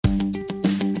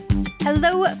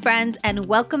Hello, friends, and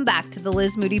welcome back to the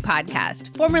Liz Moody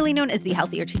Podcast. Formerly known as the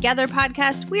Healthier Together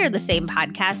Podcast, we are the same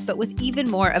podcast, but with even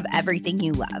more of everything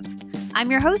you love. I'm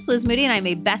your host, Liz Moody, and I'm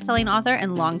a best-selling author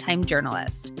and longtime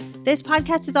journalist. This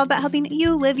podcast is all about helping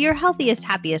you live your healthiest,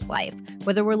 happiest life,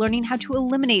 whether we're learning how to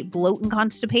eliminate bloat and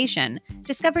constipation,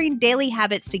 discovering daily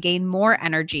habits to gain more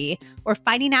energy, or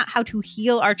finding out how to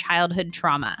heal our childhood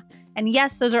trauma. And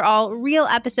yes, those are all real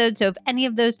episodes, so if any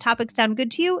of those topics sound good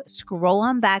to you, scroll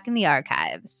on back in the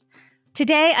archives.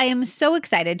 Today, I am so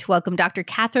excited to welcome Dr.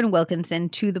 Katharine Wilkinson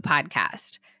to the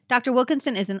podcast. Dr.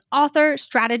 Wilkinson is an author,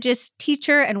 strategist,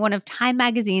 teacher, and one of Time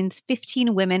Magazine's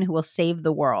 15 Women Who Will Save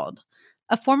the World.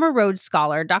 A former Rhodes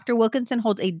Scholar, Dr. Wilkinson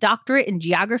holds a doctorate in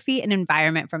geography and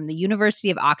environment from the University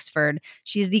of Oxford.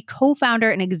 She is the co-founder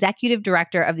and executive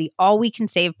director of the All We Can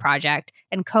Save project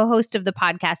and co-host of the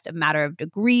podcast A Matter of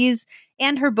Degrees.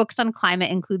 And her books on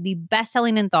climate include the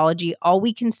best-selling anthology All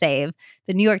We Can Save,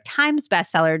 the New York Times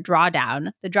bestseller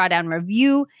Drawdown, the Drawdown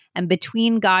Review, and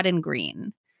Between God and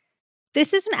Green.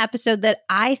 This is an episode that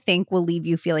I think will leave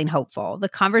you feeling hopeful. The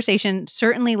conversation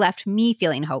certainly left me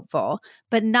feeling hopeful,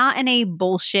 but not in a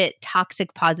bullshit,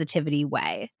 toxic positivity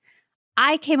way.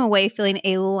 I came away feeling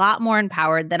a lot more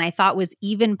empowered than I thought was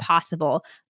even possible,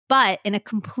 but in a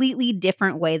completely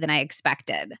different way than I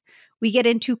expected. We get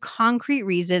into concrete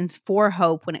reasons for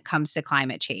hope when it comes to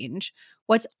climate change,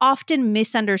 what's often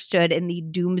misunderstood in the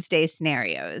doomsday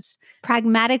scenarios,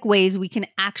 pragmatic ways we can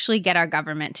actually get our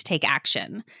government to take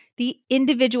action, the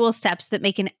individual steps that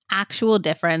make an actual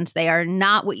difference. They are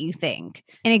not what you think,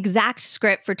 an exact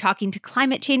script for talking to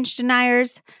climate change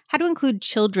deniers, how to include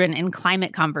children in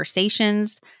climate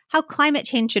conversations, how climate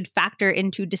change should factor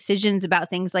into decisions about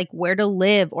things like where to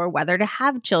live or whether to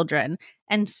have children,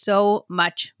 and so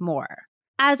much more.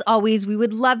 As always, we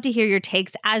would love to hear your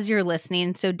takes as you're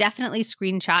listening, so definitely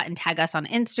screenshot and tag us on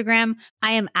Instagram.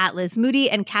 I am at Liz Moody,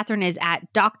 and Katharine is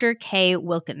at Dr. K.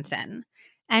 Wilkinson.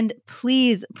 And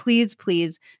please, please,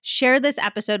 please share this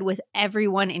episode with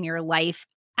everyone in your life.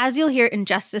 As you'll hear in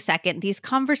just a second, these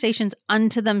conversations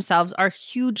unto themselves are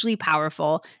hugely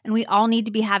powerful, and we all need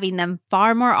to be having them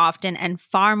far more often and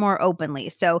far more openly.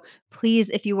 So please,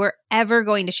 if you were ever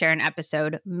going to share an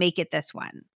episode, make it this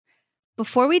one.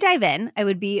 Before we dive in, I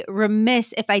would be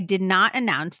remiss if I did not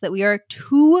announce that we are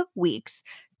 2 weeks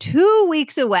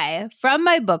away from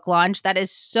my book launch. That is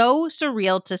so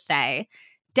surreal to say.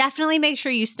 Definitely make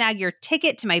sure you snag your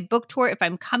ticket to my book tour if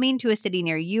I'm coming to a city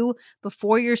near you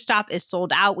before your stop is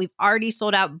sold out. We've already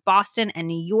sold out Boston and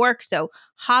New York, so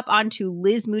hop on to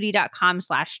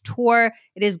lizmoody.com/tour.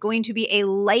 It is going to be a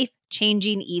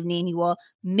life-changing evening. You will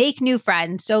make new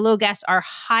friends. Solo guests are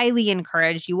highly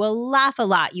encouraged. You will laugh a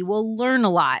lot. You will learn a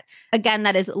lot. Again,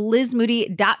 that is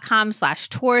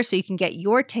lizmoody.com/tour, so you can get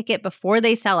your ticket before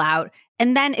they sell out.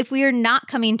 And then if we are not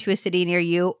coming to a city near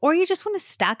you, or you just want to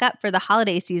stack up for the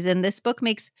holiday season, this book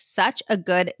makes such a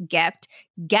good gift.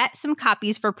 Get some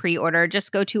copies for pre-order.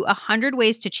 Just go to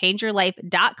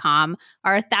 100waystoChangeYourLife.com.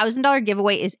 Our $1,000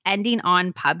 giveaway is ending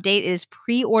on pub date. It is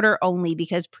pre-order only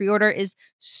because pre-order is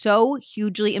so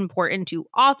hugely important to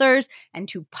authors and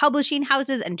to publishing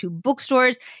houses and to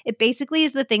bookstores. It basically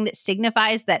is the thing that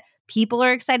signifies that people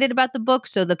are excited about the book,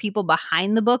 so the people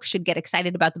behind the book should get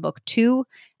excited about the book too.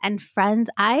 And friends,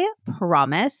 I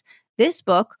promise this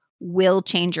book will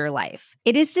change your life.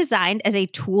 It is designed as a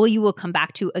tool you will come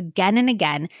back to again and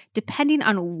again, depending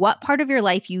on what part of your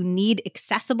life you need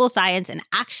accessible science and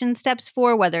action steps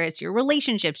for, whether it's your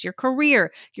relationships, your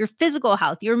career, your physical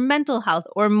health, your mental health,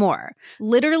 or more.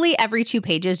 Literally every 2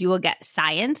 pages, you will get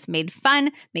science made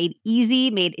fun, made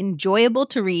easy, made enjoyable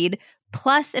to read,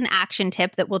 plus an action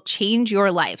tip that will change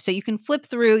your life. So you can flip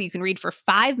through, you can read for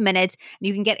 5 minutes, and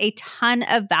you can get a ton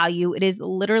of value. It is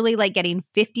literally like getting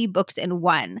 50 books in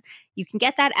one. You can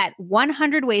get that at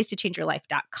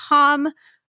 100waystoChangeYourLife.com.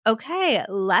 Okay,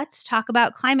 let's talk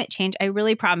about climate change. I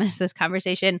really promise this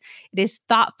conversation. It is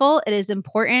thoughtful, it is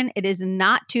important, it is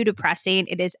not too depressing,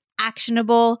 it is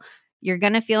actionable. You're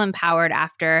going to feel empowered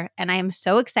after, and I am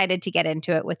so excited to get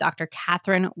into it with Dr.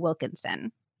 Katharine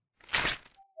Wilkinson.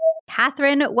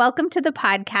 Katharine, welcome to the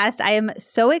podcast. I am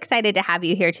so excited to have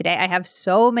you here today. I have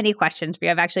so many questions for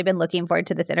you. I've actually been looking forward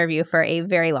to this interview for a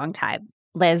very long time.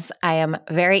 Liz, I am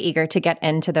very eager to get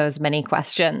into those many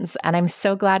questions, and I'm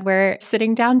so glad we're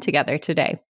sitting down together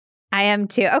today. I am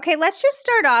too. Okay, let's just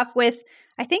start off with,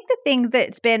 I think the thing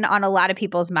that's been on a lot of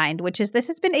people's mind, which is this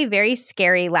has been a very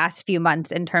scary last few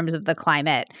months in terms of the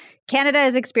climate. Canada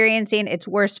is experiencing its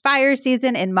worst fire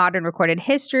season in modern recorded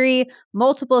history.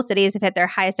 Multiple cities have hit their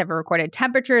highest ever recorded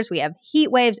temperatures. We have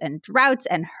heat waves and droughts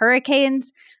and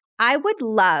hurricanes. I would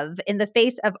love, in the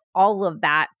face of all of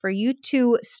that, for you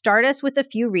to start us with a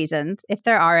few reasons, if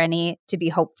there are any, to be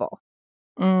hopeful.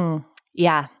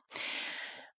 Yeah.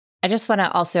 I just want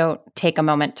to also take a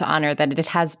moment to honor that it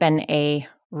has been a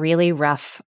really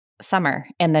rough summer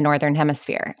in the Northern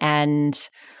Hemisphere and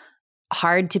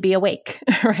hard to be awake,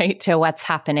 right, to what's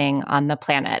happening on the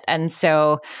planet. And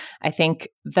so I think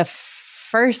the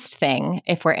first thing,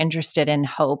 if we're interested in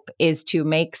hope, is to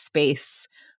make space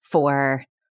for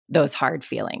those hard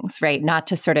feelings, right? Not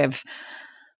to sort of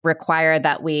require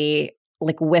that we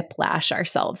whiplash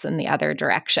ourselves in the other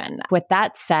direction. With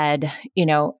that said,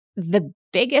 the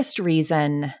biggest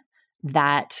reason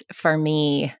that for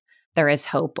me, there is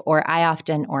hope, or I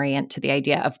often orient to the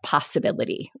idea of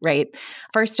possibility, right?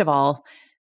 First of all,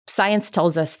 science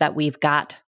tells us that we've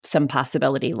got some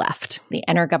possibility left. The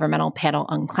Intergovernmental Panel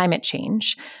on Climate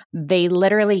Change, they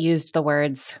literally used the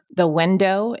words, the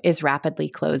window is rapidly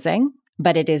closing,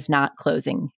 but it is not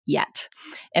closing yet.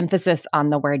 Emphasis on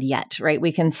the word yet, right?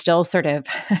 We can still sort of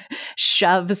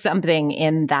shove something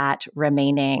in that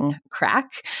remaining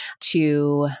crack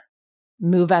to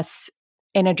move us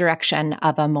in a direction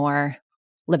of a more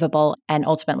livable and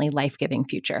ultimately life-giving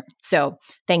future. So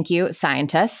thank you,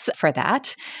 scientists, for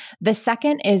that. The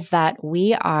second is that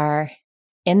we are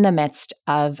in the midst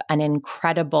of an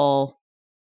incredible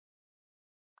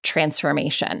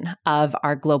transformation of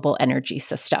our global energy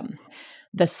system.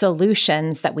 The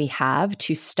solutions that we have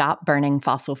to stop burning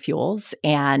fossil fuels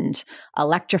and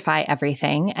electrify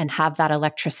everything and have that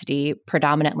electricity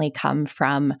predominantly come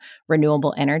from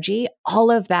renewable energy,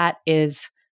 all of that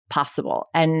is possible.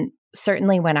 And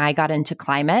certainly when I got into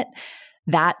climate,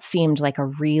 that seemed like a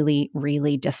really,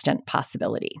 really distant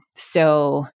possibility.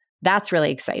 So that's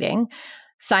really exciting.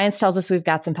 Science tells us we've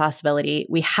got some possibility.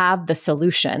 We have the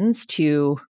solutions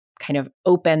to kind of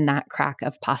open that crack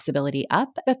of possibility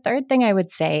up. The third thing I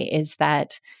would say is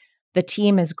that the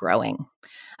team is growing.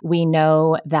 We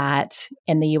know that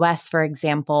in the US, for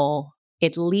example,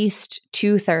 at least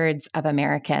 2/3 of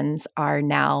Americans are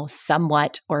now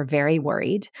somewhat or very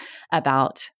worried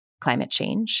about climate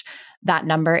change. That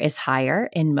number is higher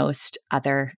in most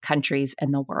other countries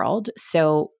in the world.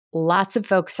 So lots of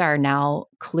folks are now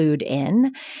clued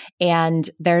in, and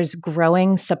there's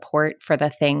growing support for the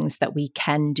things that we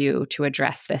can do to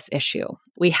address this issue.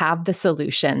 We have the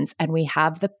solutions and we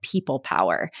have the people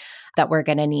power that we're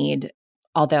going to need.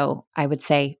 Although I would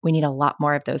say we need a lot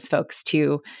more of those folks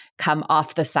to come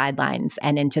off the sidelines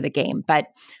and into the game. But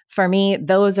for me,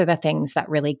 those are the things that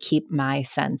really keep my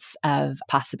sense of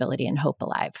possibility and hope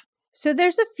alive. So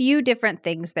there's a few different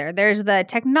things there. There's the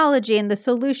technology and the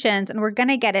solutions, and we're going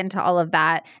to get into all of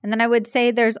that. And then I would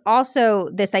say there's also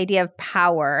this idea of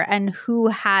power and who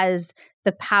has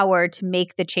the power to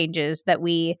make the changes that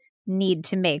we need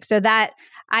to make. So that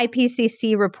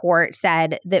IPCC report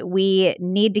said that we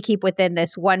need to keep within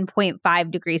this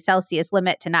 1.5 degrees Celsius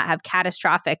limit to not have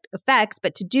catastrophic effects.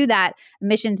 But to do that,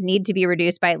 emissions need to be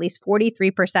reduced by at least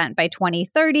 43% by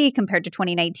 2030 compared to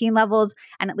 2019 levels,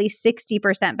 and at least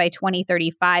 60% by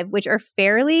 2035, which are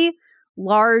fairly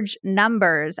large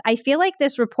numbers. I feel like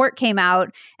this report came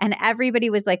out and everybody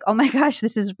was like, oh my gosh,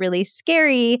 this is really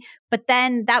scary. But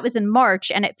then that was in March,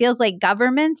 and it feels like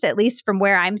governments, at least from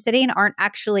where I'm sitting, aren't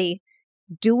actually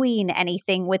doing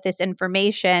anything with this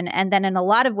information. And then in a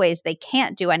lot of ways, they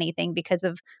can't do anything because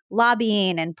of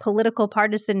lobbying and political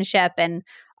partisanship and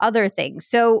other things.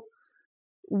 So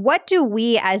what do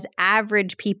we as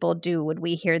average people do when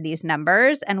we hear these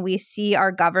numbers and we see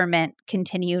our government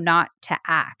continue not to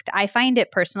act? I find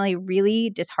it personally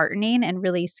really disheartening and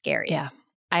really scary. Yeah.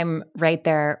 I'm right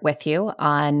there with you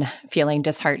on feeling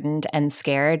disheartened and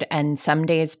scared, and some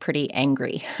days pretty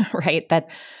angry, right? That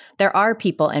there are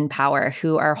people in power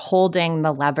who are holding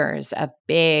the levers of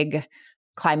big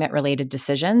climate-related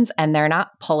decisions, and they're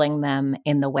not pulling them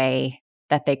in the way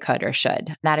that they could or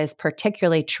should. That is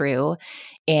particularly true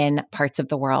in parts of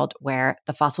the world where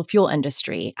the fossil fuel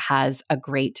industry has a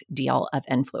great deal of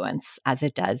influence, as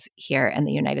it does here in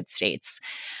the United States,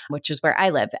 which is where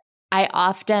I live. I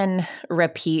often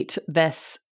repeat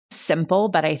this simple,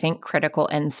 but I think critical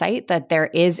insight that there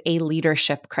is a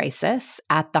leadership crisis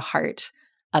at the heart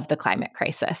of the climate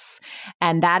crisis.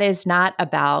 And that is not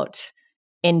about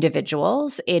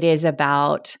individuals. It is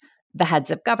about the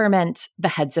heads of government, the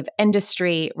heads of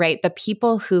industry, right? The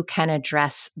people who can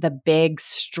address the big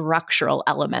structural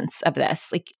elements of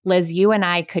this. Like, Liz, you and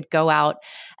I could go out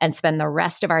and spend the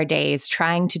rest of our days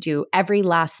trying to do every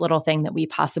last little thing that we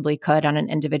possibly could on an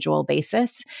individual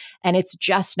basis. And it's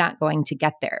just not going to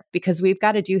get there because we've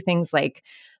got to do things like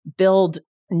build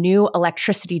new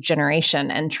electricity generation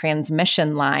and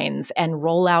transmission lines and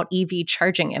roll out EV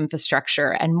charging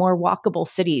infrastructure and more walkable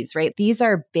cities, right? These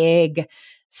are big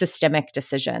systemic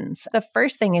decisions. The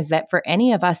first thing is that for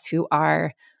any of us who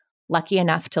are lucky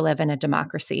enough to live in a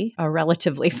democracy, a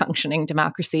relatively functioning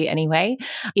democracy anyway,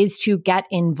 is to get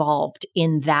involved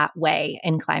in that way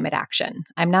in climate action.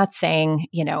 I'm not saying,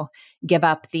 give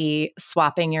up the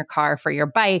swapping your car for your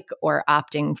bike or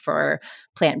opting for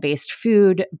plant-based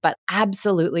food, but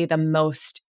absolutely the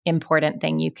most important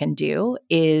thing you can do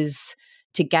is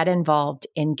to get involved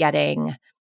in getting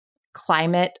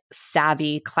climate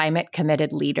savvy, climate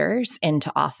committed leaders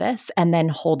into office and then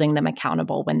holding them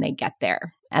accountable when they get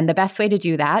there. And the best way to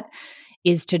do that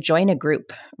is to join a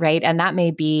group, right? And that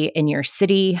may be in your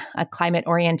city, a climate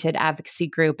oriented advocacy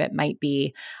group. It might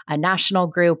be a national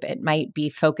group. It might be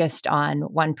focused on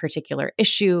one particular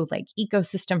issue like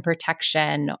ecosystem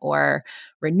protection or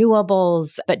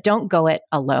renewables, but don't go it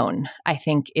alone, I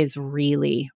think is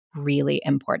really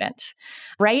important.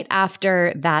 Right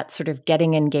after that sort of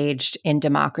getting engaged in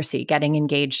democracy, getting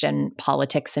engaged in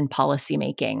politics and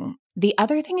policymaking, the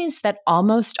other thing is that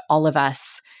almost all of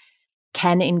us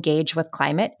can engage with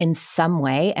climate in some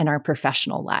way in our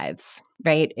professional lives,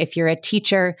 right? If you're a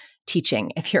teacher,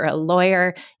 teaching. If you're a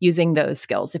lawyer, using those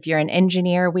skills. If you're an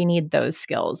engineer, we need those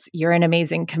skills. You're an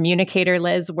amazing communicator,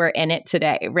 Liz. We're in it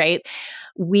today, right?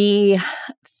 We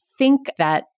think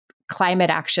that climate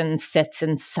action sits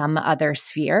in some other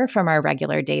sphere from our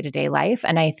regular day-to-day life.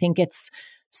 And I think it's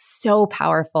so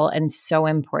powerful and so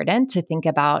important to think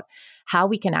about how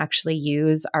we can actually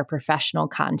use our professional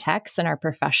context and our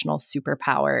professional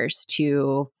superpowers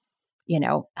to,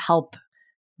 help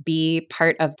be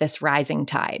part of this rising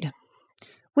tide.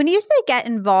 When you say get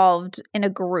involved in a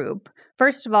group,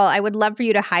 first of all, I would love for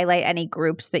you to highlight any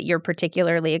groups that you're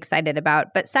particularly excited about.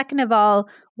 But second of all,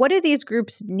 what do these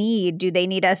groups need? Do they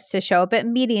need us to show up at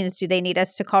meetings? Do they need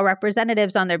us to call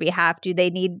representatives on their behalf? Do they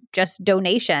need just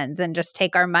donations and just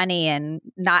take our money and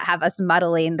not have us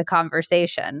muddling the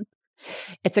conversation?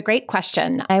 It's a great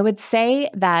question. I would say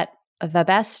that the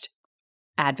best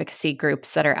advocacy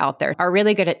groups that are out there are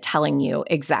really good at telling you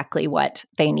exactly what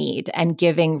they need and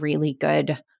giving really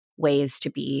good ways to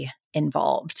be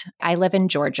involved. I live in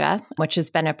Georgia, which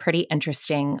has been a pretty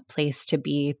interesting place to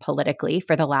be politically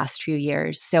for the last few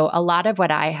years. So a lot of what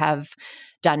I have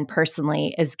done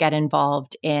personally is get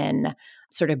involved in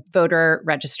sort of voter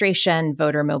registration,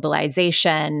 voter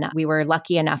mobilization. We were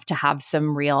lucky enough to have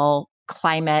some real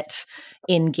climate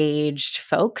engaged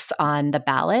folks on the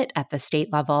ballot at the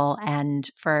state level and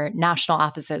for national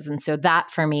offices. And so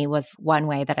that for me was one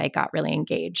way that I got really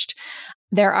engaged.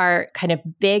 There are kind of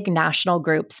big national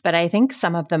groups, but I think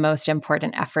some of the most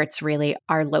important efforts really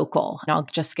are local. And I'll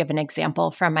just give an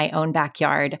example from my own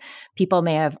backyard. People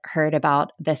may have heard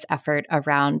about this effort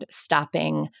around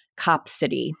stopping Cop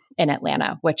City in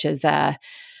Atlanta, which is a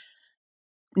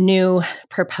new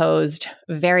proposed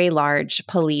very large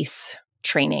police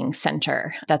training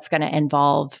center that's going to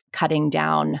involve cutting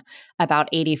down about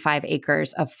 85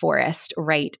 acres of forest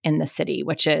right in the city,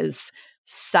 which is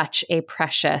such a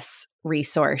precious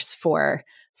resource for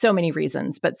so many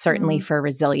reasons, but certainly for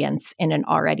resilience in an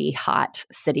already hot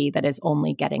city that is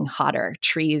only getting hotter.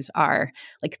 Trees are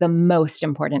like the most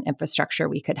important infrastructure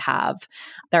we could have.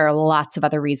 There are lots of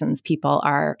other reasons people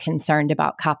are concerned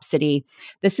about Cop City.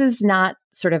 This is not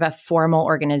sort of a formal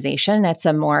organization. It's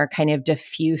a more kind of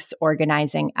diffuse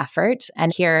organizing effort.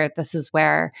 And here, this is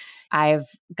where I've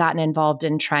gotten involved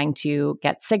in trying to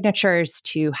get signatures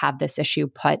to have this issue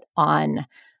put on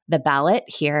the ballot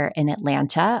here in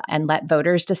Atlanta and let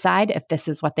voters decide if this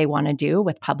is what they want to do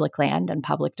with public land and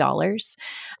public dollars.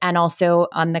 And also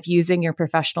on the using your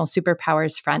professional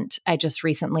superpowers front, I just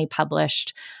recently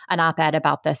published an op-ed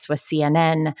about this with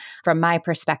CNN from my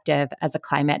perspective as a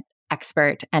climate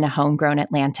expert and a homegrown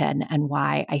Atlantan and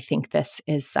why I think this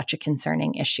is such a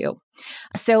concerning issue.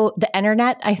 So the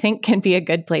internet, I think, can be a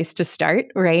good place to start,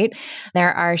 right?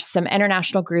 There are some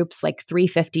international groups like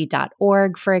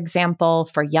 350.org, for example.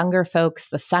 For younger folks,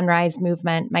 the Sunrise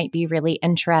Movement might be really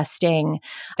interesting.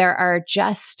 There are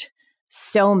just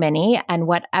so many, and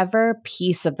whatever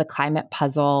piece of the climate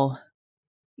puzzle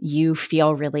you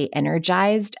feel really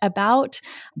energized about,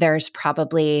 there's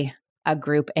probably a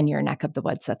group in your neck of the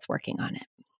woods that's working on it.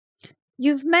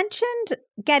 You've mentioned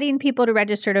getting people to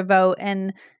register to vote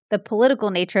and the political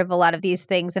nature of a lot of these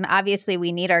things. And obviously,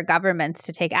 we need our governments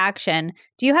to take action.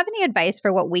 Do you have any advice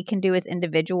for what we can do as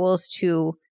individuals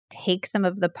to take some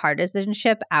of the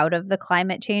partisanship out of the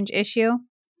climate change issue?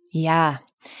 Yeah.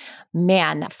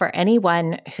 man, for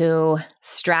anyone who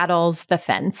straddles the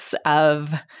fence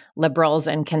of liberals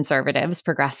and conservatives,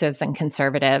 progressives and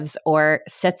conservatives, or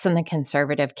sits in the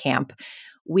conservative camp,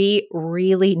 we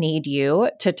really need you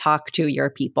to talk to your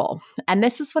people. And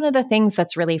this is one of the things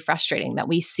that's really frustrating that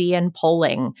we see in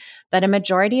polling, that a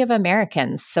majority of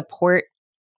Americans support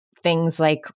things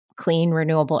like clean,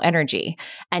 renewable energy.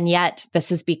 And yet this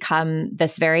has become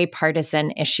this very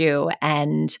partisan issue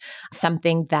and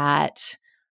something that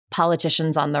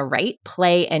politicians on the right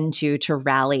play into to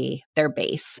rally their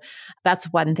base. That's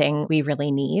one thing we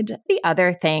really need. The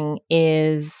other thing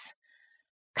is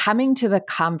coming to the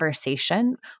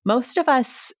conversation. Most of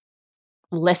us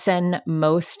listen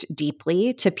most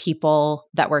deeply to people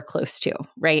that we're close to,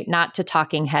 right? Not to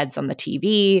talking heads on the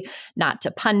TV, not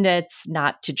to pundits,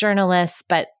 not to journalists,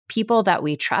 but people that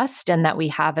we trust and that we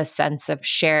have a sense of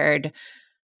shared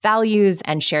values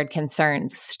and shared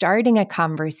concerns. Starting a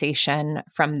conversation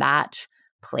from that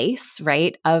place,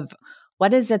 right? Of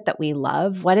what is it that we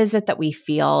love? What is it that we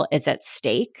feel is at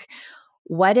stake?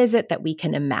 What is it that we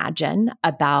can imagine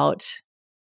about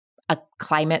a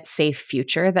climate safe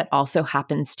future that also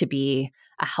happens to be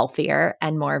a healthier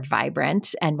and more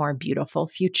vibrant and more beautiful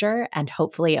future, and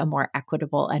hopefully a more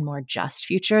equitable and more just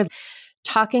future?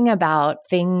 Talking about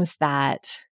things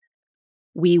that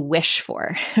we wish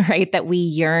for, right? That we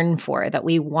yearn for, that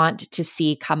we want to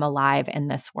see come alive in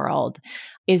this world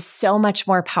is so much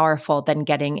more powerful than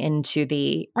getting into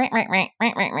the right,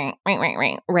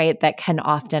 that can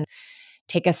often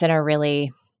take us in a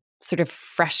really sort of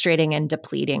frustrating and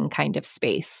depleting kind of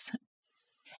space.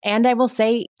 And I will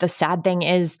say the sad thing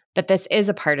is that this is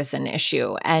a partisan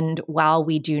issue. And while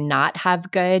we do not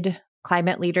have good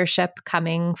climate leadership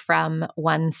coming from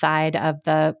one side of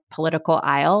the political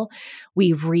aisle,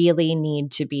 we really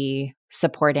need to be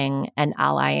supporting and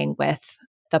allying with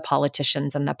the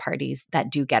politicians and the parties that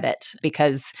do get it,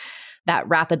 because that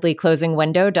rapidly closing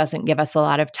window doesn't give us a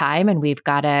lot of time, and we've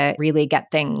got to really get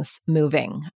things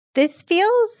moving. This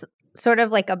feels sort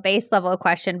of like a base level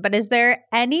question, but is there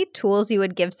any tools you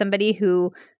would give somebody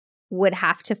who would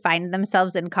have to find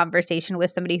themselves in conversation with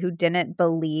somebody who didn't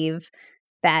believe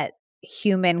that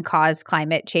human caused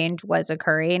climate change was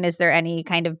occurring? Is there any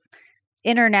kind of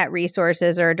internet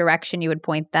resources or direction you would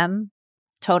point them?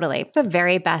 Totally. The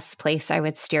very best place I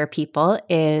would steer people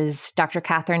is Dr.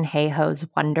 Katharine Hayhoe's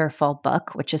wonderful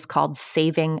book, which is called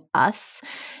Saving Us.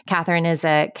 Katharine is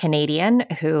a Canadian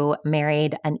who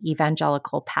married an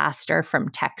evangelical pastor from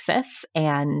Texas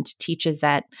and teaches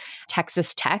at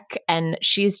Texas Tech. And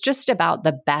she's just about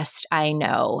the best I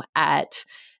know at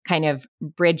kind of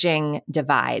bridging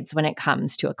divides when it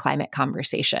comes to a climate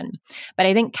conversation. But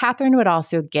I think Katharine would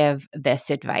also give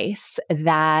this advice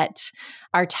that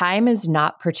our time is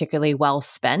not particularly well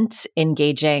spent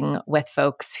engaging with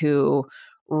folks who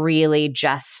really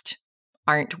just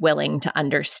aren't willing to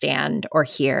understand or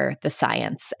hear the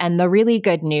science. And the really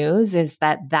good news is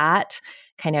that that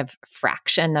kind of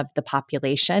fraction of the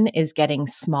population is getting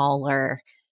smaller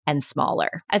and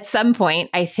smaller. At some point,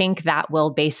 I think that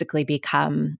will basically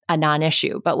become a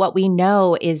non-issue. But what we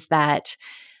know is that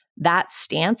that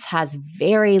stance has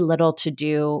very little to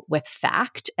do with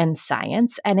fact and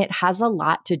science, and it has a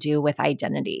lot to do with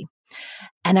identity.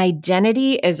 And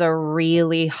identity is a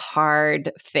really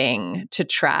hard thing to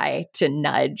try to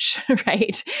nudge,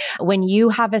 right? When you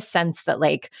have a sense that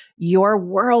like your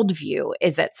worldview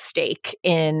is at stake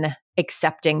in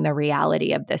accepting the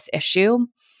reality of this issue,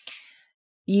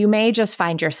 you may just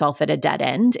find yourself at a dead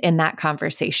end in that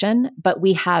conversation. But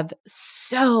we have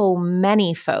so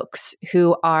many folks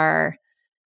who are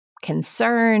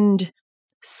concerned,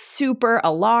 super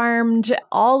alarmed,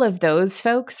 all of those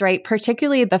folks, right?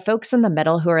 Particularly the folks in the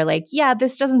middle who are like, yeah,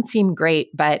 this doesn't seem great,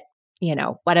 but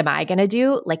what am I going to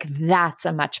do? Like, that's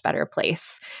a much better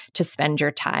place to spend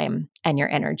your time and your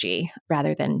energy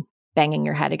rather than banging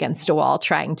your head against a wall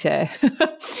trying to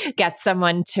get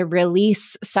someone to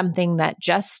release something that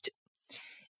just,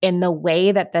 in the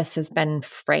way that this has been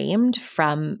framed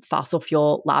from fossil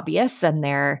fuel lobbyists and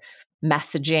their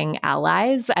messaging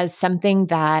allies, as something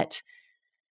that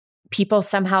people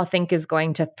somehow think is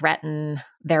going to threaten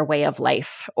their way of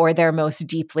life or their most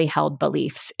deeply held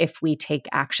beliefs if we take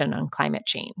action on climate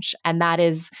change. And that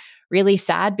is really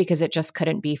sad because it just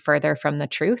couldn't be further from the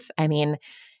truth. I mean,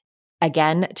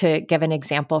 again, to give an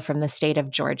example from the state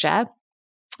of Georgia,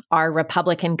 our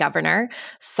Republican governor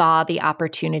saw the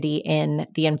opportunity in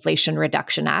the Inflation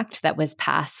Reduction Act that was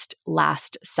passed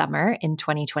last summer in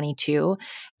 2022.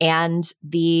 And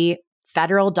the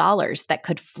federal dollars that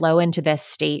could flow into this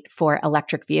state for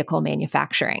electric vehicle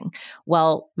manufacturing.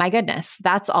 Well, my goodness,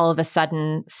 that's all of a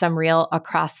sudden some real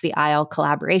across the aisle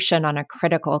collaboration on a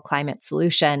critical climate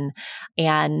solution.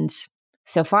 And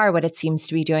so far, what it seems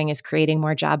to be doing is creating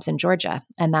more jobs in Georgia.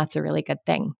 And that's a really good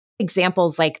thing.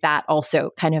 Examples like that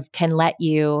also kind of can let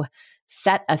you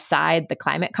set aside the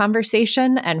climate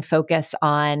conversation and focus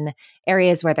on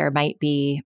areas where there might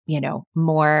be,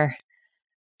 more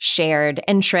shared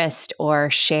interest or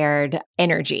shared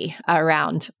energy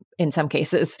around, in some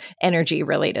cases,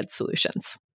 energy-related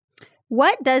solutions.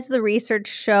 What does the research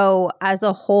show as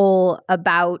a whole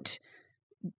about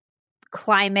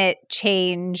climate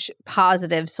change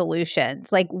positive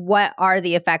solutions? Like, what are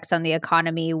the effects on the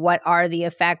economy? What are the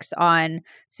effects on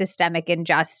systemic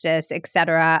injustice, et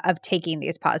cetera, of taking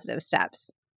these positive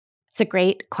steps? It's a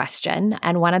great question.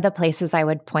 And one of the places I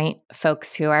would point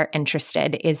folks who are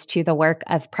interested is to the work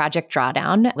of Project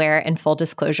Drawdown, where, in full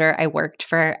disclosure, I worked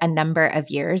for a number of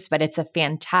years, but it's a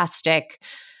fantastic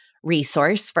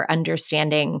resource for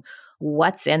understanding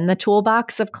what's in the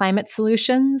toolbox of climate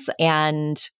solutions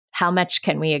and how much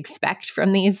can we expect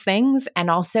from these things, and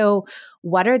also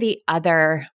what are the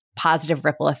other positive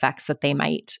ripple effects that they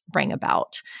might bring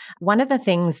about. One of the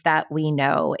things that we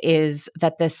know is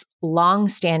that this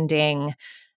longstanding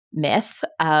myth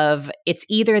of it's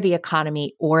either the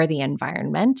economy or the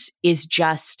environment is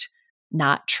just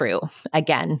not true.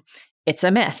 Again, it's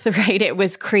a myth, right? It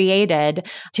was created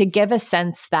to give a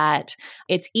sense that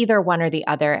it's either one or the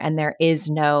other, and there is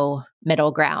no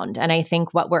middle ground. And I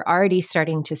think what we're already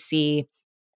starting to see,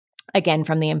 again,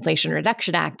 from the Inflation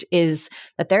Reduction Act, is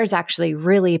that there's actually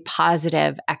really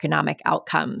positive economic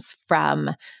outcomes from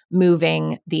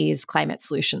moving these climate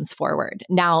solutions forward.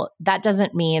 Now, that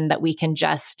doesn't mean that we can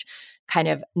just kind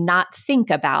of not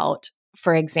think about,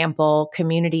 for example,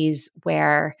 communities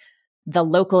where the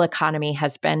local economy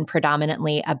has been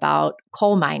predominantly about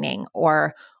coal mining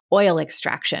or oil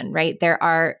extraction, right? There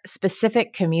are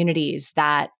specific communities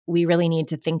that we really need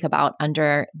to think about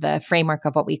under the framework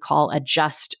of what we call a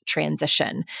just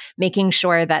transition, making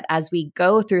sure that as we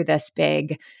go through this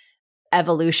big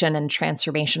evolution and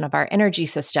transformation of our energy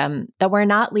system, that we're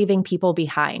not leaving people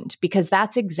behind, because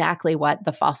that's exactly what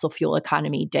the fossil fuel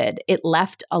economy did. It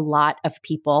left a lot of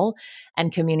people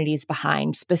and communities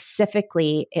behind.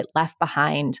 Specifically, it left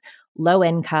behind low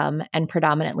income and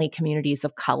predominantly communities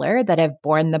of color that have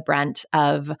borne the brunt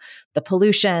of the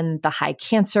pollution, the high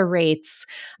cancer rates,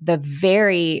 the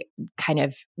very kind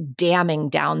of damning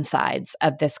downsides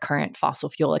of this current fossil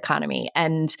fuel economy.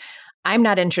 And I'm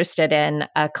not interested in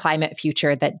a climate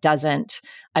future that doesn't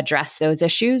address those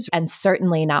issues, and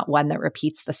certainly not one that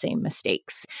repeats the same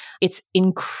mistakes. It's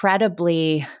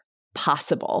incredibly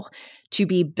possible to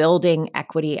be building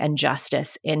equity and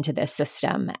justice into this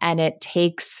system. And it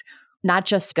takes not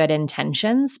just good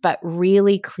intentions, but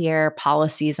really clear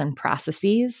policies and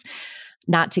processes.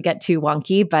 Not to get too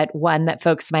wonky, but one that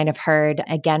folks might have heard,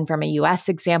 again, from a US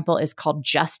example is called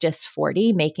Justice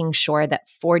 40, making sure that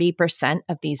 40%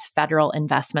 of these federal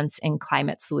investments in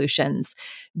climate solutions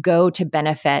go to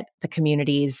benefit the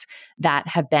communities that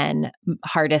have been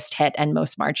hardest hit and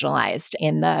most marginalized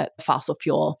in the fossil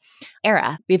fuel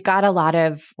era. We've got a lot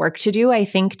of work to do, I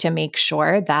think, to make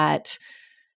sure that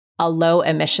a low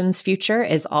emissions future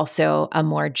is also a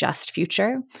more just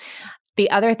future. The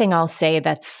other thing I'll say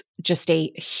that's just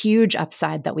a huge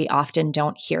upside that we often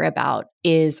don't hear about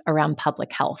is around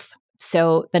public health.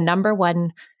 So the number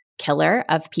one killer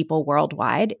of people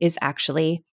worldwide is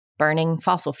actually burning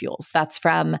fossil fuels. That's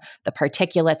from the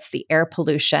particulates, the air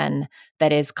pollution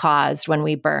that is caused when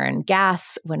we burn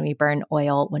gas, when we burn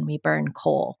oil, when we burn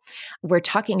coal. We're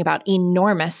talking about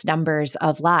enormous numbers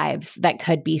of lives that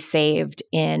could be saved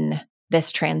in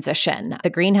this transition. The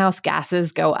greenhouse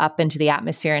gases go up into the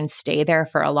atmosphere and stay there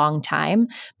for a long time,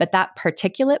 but that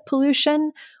particulate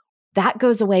pollution, that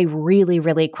goes away really,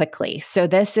 really quickly. So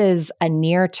this is a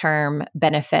near-term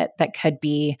benefit that could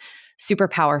be super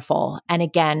powerful, and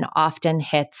again, often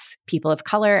hits people of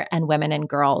color and women and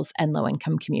girls and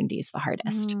low-income communities the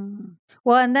hardest.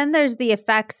 Well, and then there's the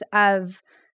effects of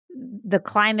the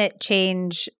climate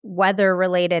change,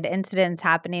 weather-related incidents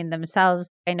happening themselves.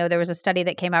 I know there was a study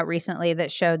that came out recently that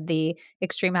showed the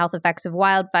extreme health effects of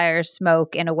wildfire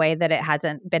smoke in a way that it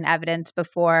hasn't been evidenced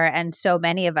before. And so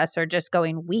many of us are just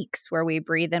going weeks where we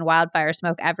breathe in wildfire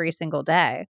smoke every single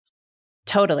day.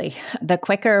 Totally. The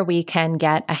quicker we can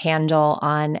get a handle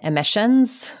on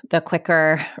emissions, the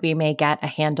quicker we may get a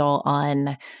handle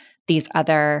on these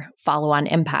other follow-on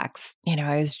impacts.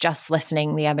 I was just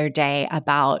listening the other day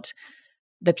about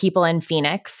the people in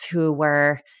Phoenix who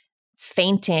were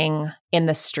fainting in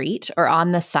the street or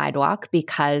on the sidewalk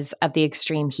because of the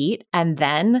extreme heat, and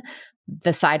then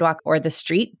the sidewalk or the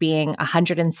street being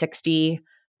 160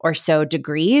 or so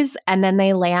degrees, and then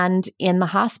they land in the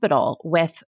hospital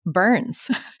with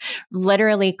burns,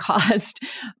 literally caused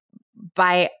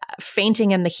by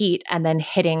fainting in the heat and then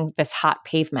hitting this hot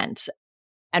pavement.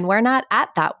 And we're not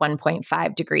at that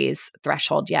 1.5 degrees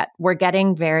threshold yet. We're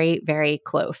getting very, very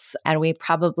close, and we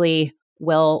probably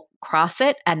will cross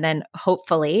it. And then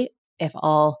hopefully, if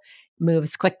all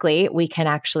moves quickly, we can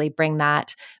actually bring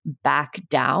that back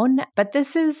down. But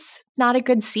this is not a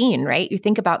good scene, right? You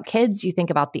think about kids, you think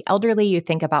about the elderly, you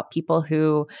think about people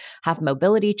who have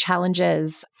mobility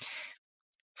challenges,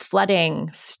 flooding,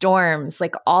 storms,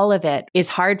 like all of it is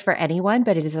hard for anyone,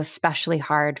 but it is especially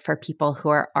hard for people who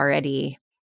are already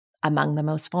among the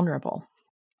most vulnerable.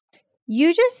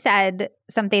 You just said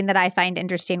something that I find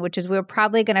interesting, which is we're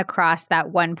probably going to cross that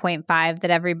 1.5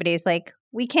 that everybody's like,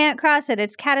 we can't cross it.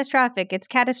 It's catastrophic. It's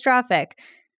catastrophic.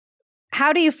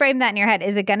 How do you frame that in your head?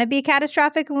 Is it going to be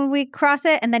catastrophic when we cross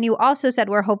it? And then you also said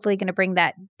we're hopefully going to bring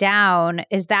that down.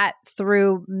 Is that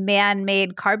through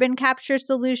man-made carbon capture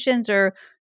solutions, or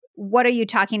what are you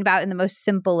talking about in the most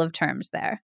simple of terms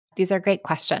there? These are great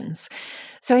questions.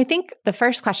 So I think the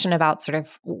first question about sort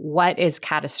of what is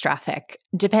catastrophic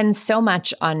depends so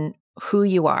much on who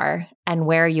you are and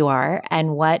where you are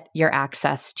and what your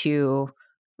access to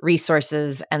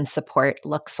resources and support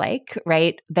looks like,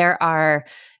 right? There are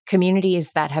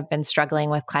communities that have been struggling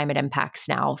with climate impacts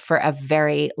now for a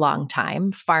very long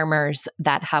time, farmers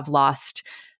that have lost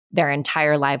their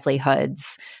entire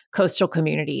livelihoods, coastal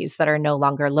communities that are no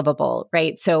longer livable,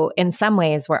 right? So in some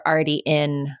ways, we're already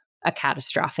in a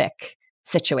catastrophic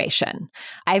situation.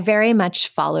 I very much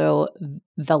follow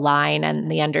the line and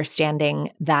the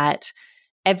understanding that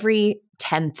every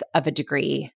 10th of a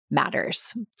degree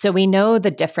matters. So we know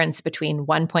the difference between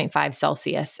 1.5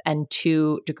 Celsius and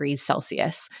 2 degrees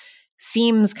Celsius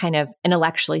seems kind of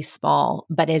intellectually small,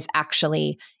 but is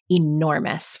actually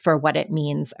enormous for what it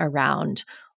means around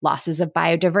losses of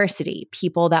biodiversity,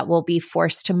 people that will be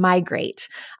forced to migrate,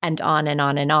 and on and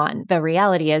on and on. The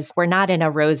reality is we're not in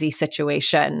a rosy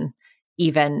situation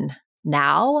even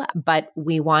now, but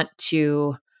we want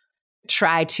to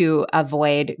try to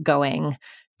avoid going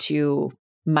to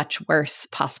much worse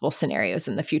possible scenarios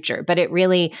in the future. But it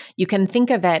really, you can think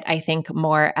of it, I think,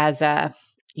 more as a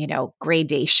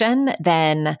gradation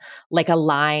than like a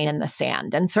line in the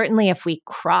sand. And certainly if we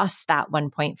cross that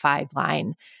 1.5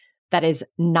 line, that is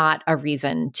not a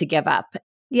reason to give up.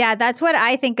 Yeah, that's what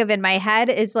I think of in my head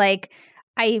is like,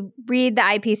 I read the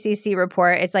IPCC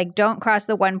report. It's like, don't cross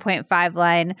the 1.5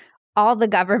 line. All the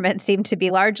governments seem to be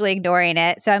largely ignoring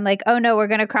it. So I'm like, oh no, we're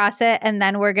going to cross it and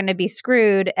then we're going to be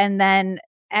screwed. And then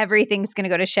everything's going to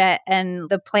go to shit and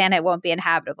the planet won't be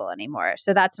inhabitable anymore.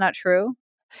 So that's not true.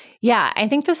 Yeah, I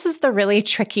think this is the really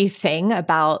tricky thing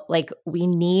about like, we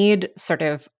need sort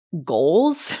of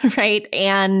goals, right?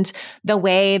 And the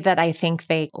way that I think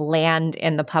they land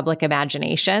in the public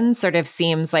imagination sort of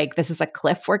seems like this is a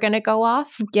cliff we're going to go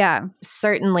off. Yeah.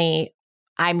 Certainly,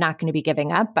 I'm not going to be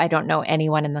giving up. I don't know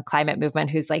anyone in the climate movement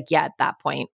who's like, yeah, at that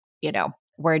point,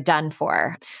 we're done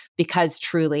for, because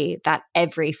truly that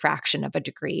every fraction of a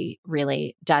degree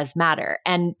really does matter.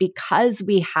 And because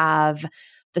we have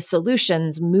the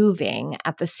solutions moving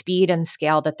at the speed and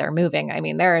scale that they're moving, I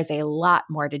mean, there is a lot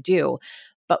more to do.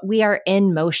 But we are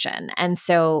in motion. And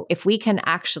so if we can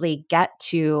actually get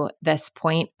to this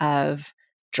point of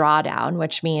drawdown,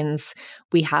 which means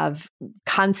we have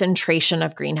concentration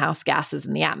of greenhouse gases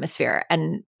in the atmosphere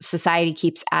and society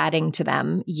keeps adding to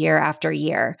them year after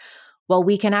year, well,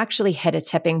 we can actually hit a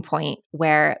tipping point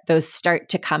where those start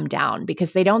to come down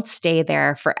because they don't stay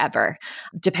there forever.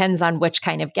 Depends on which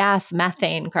kind of gas,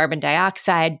 methane, carbon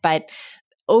dioxide, but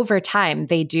over time,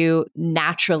 they do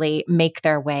naturally make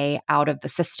their way out of the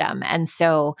system. And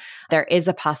so there is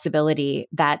a possibility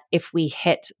that if we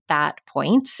hit that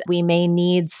point, we may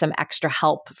need some extra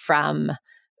help from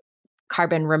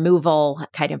carbon removal,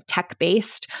 kind of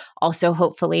tech-based. Also,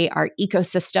 hopefully, our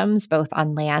ecosystems, both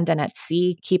on land and at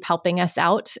sea, keep helping us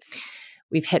out.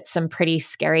 We've hit some pretty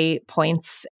scary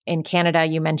points in Canada.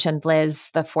 You mentioned, Liz,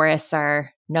 the forests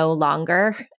are no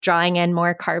longer drawing in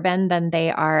more carbon than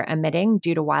they are emitting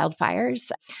due to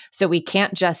wildfires. So we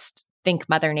can't just think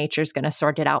Mother Nature's going to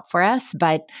sort it out for us,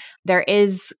 but there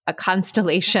is a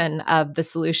constellation of the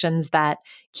solutions that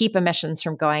keep emissions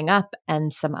from going up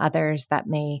and some others that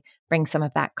may bring some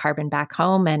of that carbon back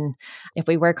home. And if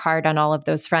we work hard on all of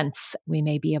those fronts, we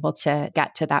may be able to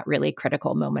get to that really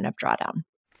critical moment of drawdown.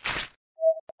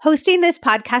 Hosting this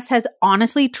podcast has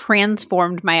honestly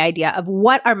transformed my idea of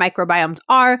what our microbiomes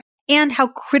are and how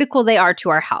critical they are to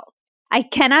our health. I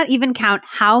cannot even count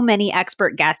how many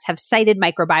expert guests have cited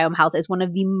microbiome health as one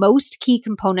of the most key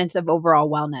components of overall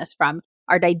wellness, from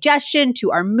our digestion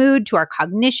to our mood to our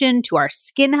cognition to our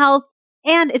skin health.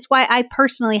 And it's why I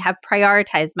personally have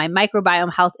prioritized my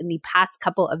microbiome health in the past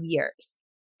couple of years.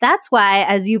 That's why,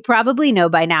 as you probably know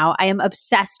by now, I am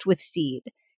obsessed with Seed.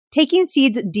 Taking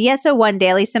Seed's DSO1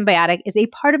 Daily Symbiotic is a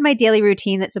part of my daily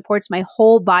routine that supports my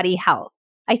whole body health.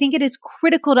 I think it is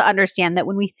critical to understand that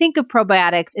when we think of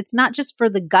probiotics, it's not just for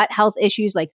the gut health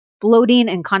issues like bloating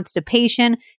and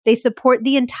constipation. They support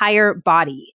the entire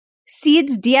body.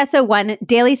 Seed's DSO1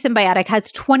 Daily Symbiotic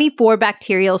has 24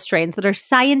 bacterial strains that are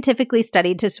scientifically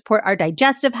studied to support our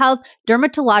digestive health,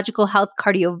 dermatological health,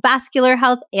 cardiovascular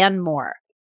health, and more.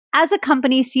 As a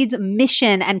company, Seed's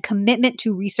mission and commitment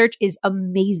to research is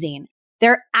amazing.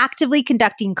 They're actively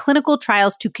conducting clinical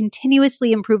trials to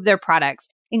continuously improve their products,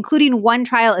 including one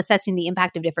trial assessing the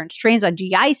impact of different strains on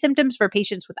GI symptoms for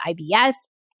patients with IBS,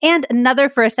 and another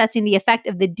for assessing the effect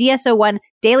of the DSO1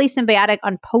 Daily Symbiotic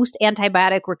on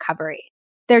post-antibiotic recovery.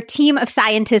 Their team of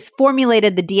scientists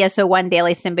formulated the DSO1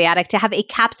 Daily Symbiotic to have a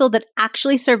capsule that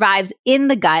actually survives in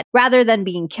the gut rather than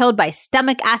being killed by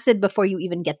stomach acid before you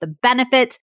even get the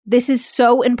benefits. This is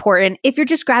so important. If you're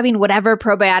just grabbing whatever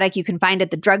probiotic you can find at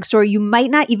the drugstore, you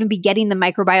might not even be getting the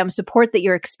microbiome support that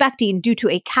you're expecting due to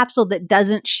a capsule that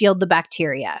doesn't shield the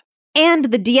bacteria. And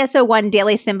the DSO1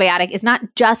 Daily Symbiotic is not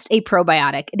just a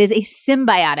probiotic. It is a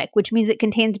symbiotic, which means it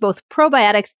contains both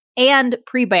probiotics and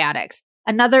prebiotics,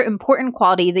 another important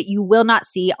quality that you will not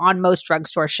see on most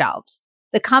drugstore shelves.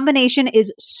 The combination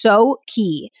is so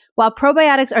key. While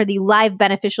probiotics are the live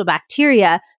beneficial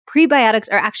bacteria,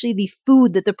 prebiotics are actually the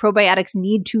food that the probiotics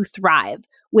need to thrive.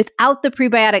 Without the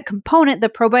prebiotic component, the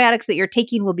probiotics that you're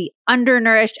taking will be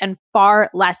undernourished and far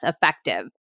less effective.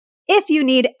 If you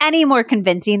need any more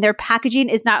convincing, their packaging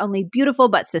is not only beautiful,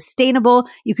 but sustainable.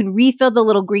 You can refill the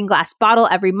little green glass bottle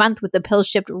every month with the pills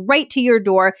shipped right to your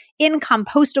door in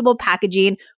compostable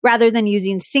packaging rather than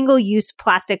using single-use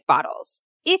plastic bottles.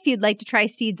 If you'd like to try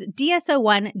Seed's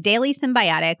DSO1 Daily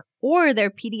Symbiotic or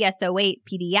their PDSO8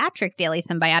 Pediatric Daily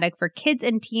Symbiotic for kids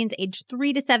and teens aged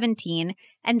 3 to 17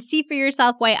 and see for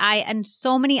yourself why I and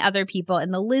so many other people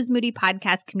in the Liz Moody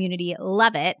podcast community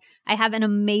love it, I have an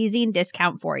amazing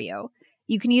discount for you.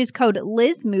 You can use code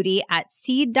LizMoody at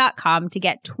seed.com to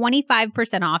get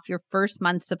 25% off your first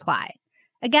month's supply.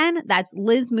 Again, that's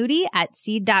Liz Moody at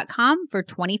seed.com for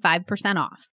 25%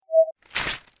 off.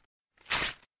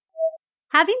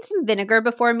 Having some vinegar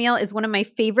before a meal is one of my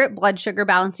favorite blood sugar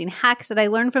balancing hacks that I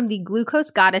learned from the Glucose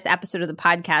Goddess episode of the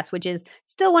podcast, which is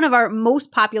still one of our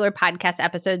most popular podcast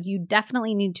episodes. You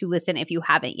definitely need to listen if you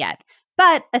haven't yet.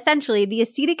 But essentially, the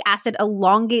acetic acid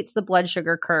elongates the blood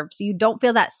sugar curve so you don't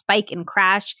feel that spike and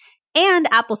crash. And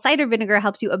apple cider vinegar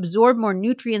helps you absorb more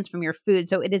nutrients from your food,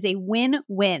 so it is a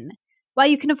win-win. While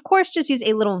you can, of course, just use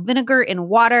a little vinegar in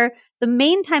water, the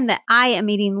main time that I am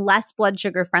eating less blood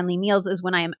sugar-friendly meals is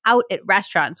when I am out at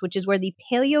restaurants, which is where the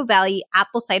Paleo Valley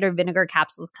apple cider vinegar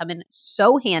capsules come in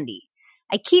so handy.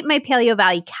 I keep my Paleo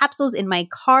Valley capsules in my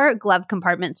car glove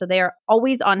compartment, so they are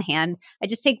always on hand. I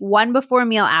just take one before a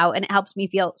meal out, and it helps me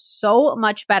feel so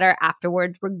much better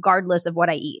afterwards, regardless of what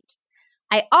I eat.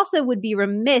 I also would be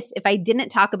remiss if I didn't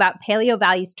talk about Paleo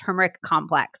Valley's turmeric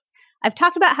complex. I've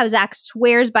talked about how Zach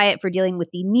swears by it for dealing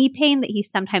with the knee pain that he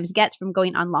sometimes gets from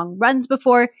going on long runs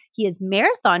before. He is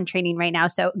marathon training right now,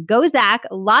 so go Zach,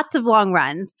 lots of long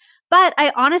runs. But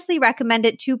I honestly recommend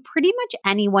it to pretty much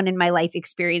anyone in my life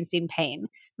experiencing pain.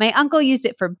 My uncle used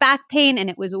it for back pain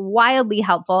and it was wildly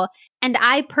helpful, and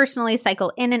I personally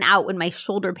cycle in and out when my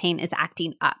shoulder pain is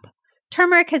acting up.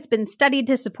 Turmeric has been studied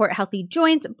to support healthy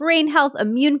joints, brain health,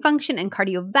 immune function, and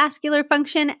cardiovascular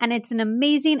function, and it's an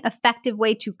amazing, effective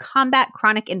way to combat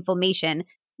chronic inflammation,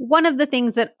 one of the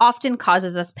things that often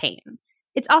causes us pain.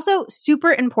 It's also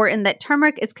super important that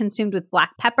turmeric is consumed with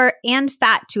black pepper and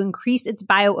fat to increase its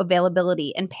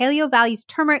bioavailability, and Paleo Valley's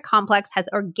turmeric complex has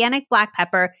organic black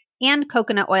pepper and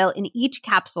coconut oil in each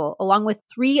capsule, along with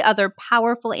 3 other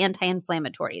powerful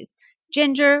anti-inflammatories: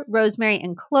 ginger, rosemary,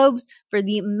 and cloves for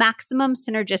the maximum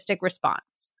synergistic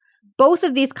response. Both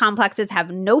of these complexes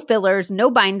have no fillers,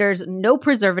 no binders, no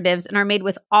preservatives, and are made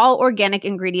with all organic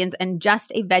ingredients and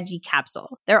just a veggie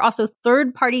capsule. They're also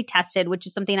third-party tested, which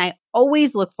is something I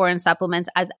always look for in supplements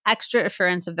as extra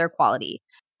assurance of their quality.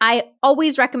 I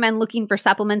always recommend looking for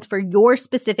supplements for your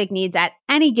specific needs at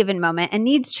any given moment, and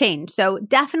needs change. So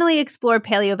definitely explore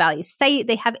Paleo Valley's site.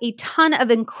 They have a ton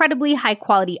of incredibly high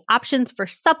quality options for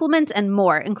supplements and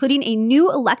more, including a new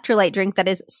electrolyte drink that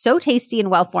is so tasty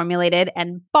and well formulated,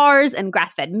 and bars and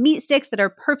grass-fed meat sticks that are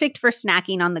perfect for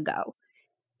snacking on the go.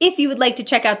 If you would like to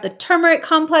check out the turmeric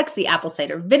complex, the apple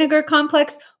cider vinegar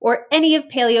complex, or any of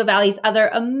Paleo Valley's other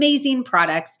amazing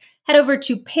products, head over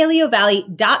to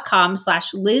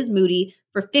paleovalley.com/Liz Moody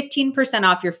for 15%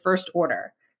 off your first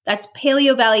order. That's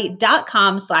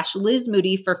paleovalley.com/Liz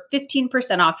Moody for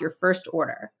 15% off your first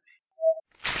order.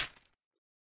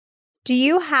 Do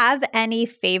you have any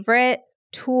favorite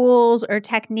tools or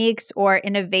techniques or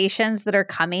innovations that are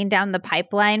coming down the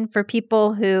pipeline for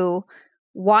people who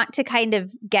want to kind of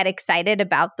get excited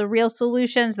about the real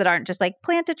solutions that aren't just like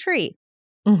plant a tree?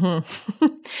 Mm-hmm.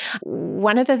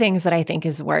 One of the things that I think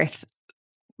is worth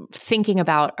thinking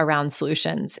about around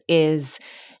solutions is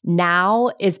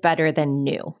now is better than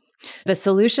new. The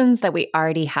solutions that we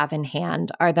already have in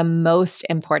hand are the most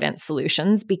important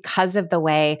solutions because of the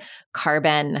way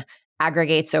carbon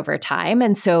aggregates over time.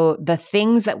 And so the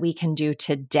things that we can do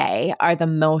today are the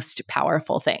most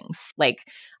powerful things. Like,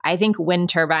 I think wind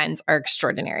turbines are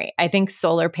extraordinary. I think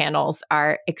solar panels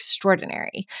are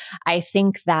extraordinary. I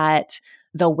think that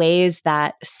the ways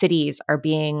that cities are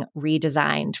being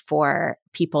redesigned for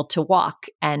people to walk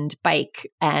and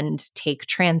bike and take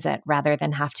transit rather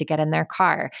than have to get in their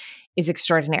car is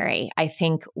extraordinary. I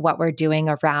think what we're doing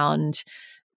around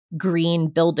green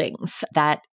buildings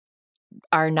that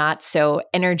are not so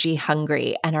energy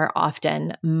hungry and are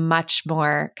often much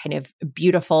more kind of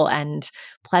beautiful and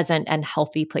pleasant and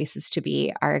healthy places to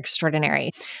be are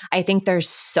extraordinary. I think there's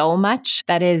so much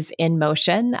that is in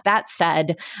motion. That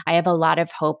said, I have a lot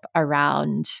of hope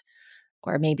around,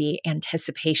 or maybe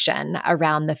anticipation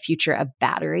around, the future of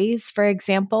batteries, for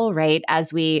example, right?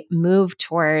 As we move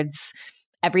towards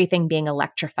everything being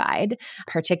electrified,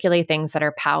 particularly things that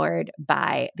are powered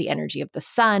by the energy of the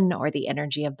sun or the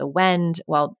energy of the wind.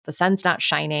 Well, the sun's not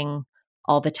shining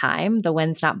all the time. The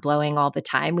wind's not blowing all the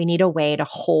time. We need a way to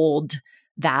hold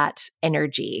that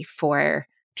energy for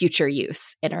future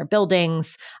use in our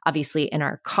buildings, obviously in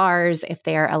our cars if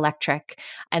they are electric.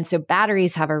 And so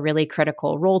batteries have a really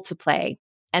critical role to play.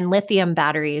 And lithium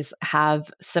batteries have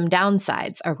some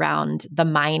downsides around the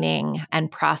mining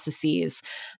and processes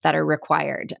that are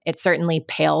required. It certainly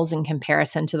pales in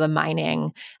comparison to the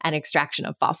mining and extraction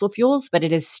of fossil fuels, but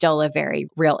it is still a very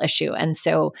real issue. And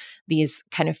so these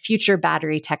kind of future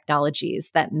battery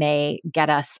technologies that may get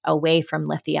us away from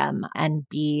lithium and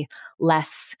be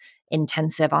less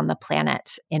intensive on the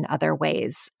planet in other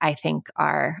ways, I think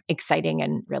are exciting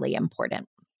and really important.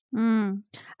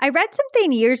 I read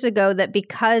something years ago that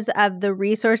because of the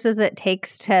resources it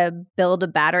takes to build a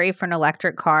battery for an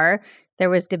electric car, there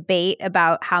was debate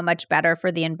about how much better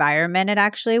for the environment it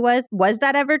actually was. Was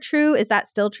that ever true? Is that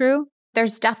still true?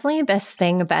 There's definitely this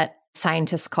thing that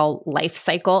scientists call life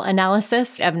cycle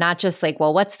analysis of not just like,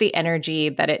 well, what's the energy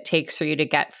that it takes for you to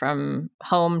get from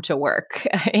home to work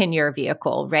in your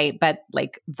vehicle, right? But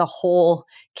like the whole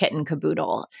kit and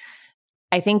caboodle.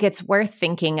 I think it's worth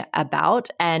thinking about,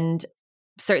 and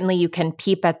certainly you can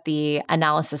peep at the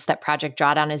analysis that Project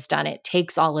Drawdown has done. It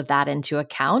takes all of that into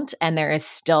account, and there is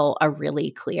still a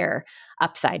really clear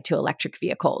upside to electric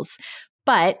vehicles.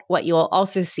 But what you will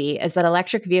also see is that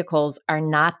electric vehicles are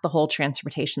not the whole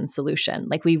transportation solution.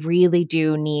 Like, we really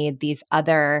do need these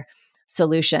other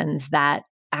solutions that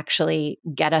actually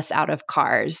get us out of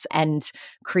cars and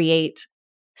create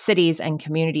cities and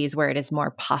communities where it is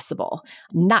more possible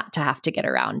not to have to get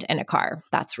around in a car.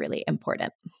 That's really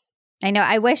important. I know.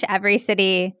 I wish every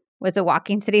city was a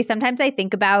walking city. Sometimes I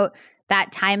think about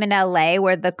that time in LA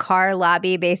where the car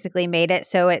lobby basically made it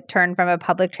so it turned from a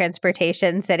public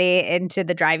transportation city into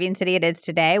the driving city it is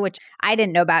today, which I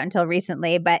didn't know about until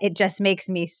recently, but it just makes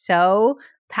me so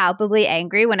palpably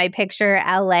angry when I picture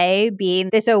LA being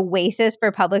this oasis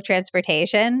for public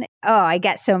transportation. Oh, I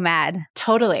get so mad.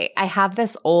 Totally. I have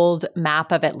this old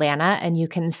map of Atlanta, and you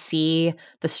can see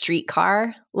the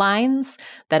streetcar lines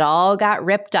that all got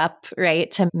ripped up,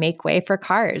 right, to make way for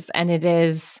cars. And it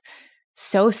is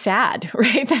so sad,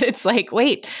 right? That it's like,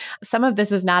 wait, some of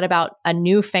this is not about a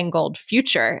newfangled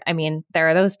future. I mean, there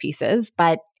are those pieces,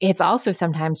 but it's also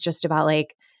sometimes just about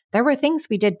like, there were things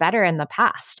we did better in the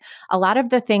past. A lot of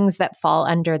the things that fall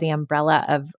under the umbrella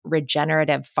of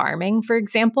regenerative farming, for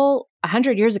example,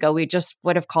 100 years ago, we just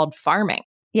would have called farming.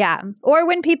 Yeah. Or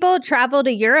when people travel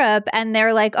to Europe and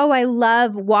they're like, oh, I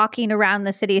love walking around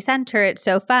the city center. It's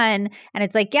so fun. And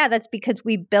it's like, yeah, that's because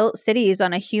we built cities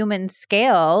on a human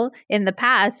scale in the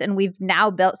past. And we've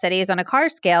now built cities on a car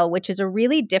scale, which is a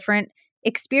really different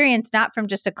experience, not from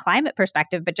just a climate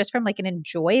perspective, but just from like an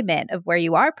enjoyment of where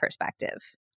you are perspective.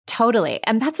 Totally.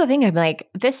 And that's the thing. I'm like,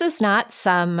 this is not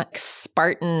some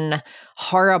Spartan,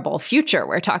 horrible future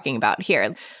we're talking about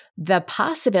here. The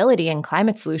possibility in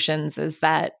climate solutions is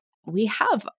that we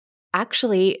have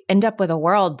actually end up with a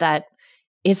world that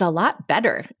is a lot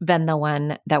better than the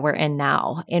one that we're in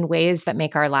now in ways that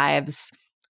make our lives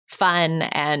fun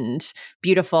and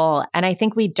beautiful. And I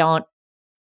think we don't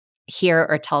hear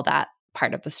or tell that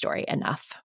part of the story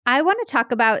enough. I want to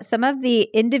talk about some of the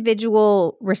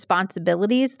individual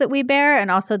responsibilities that we bear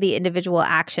and also the individual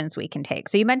actions we can take.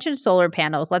 So you mentioned solar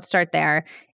panels. Let's start there.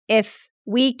 If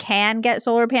we can get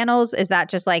solar panels, is that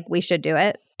just like we should do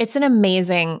it? It's an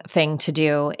amazing thing to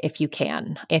do if you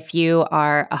can. If you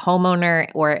are a homeowner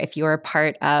or if you're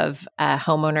part of a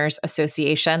homeowners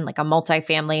association, like a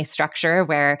multifamily structure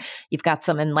where you've got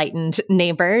some enlightened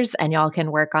neighbors and y'all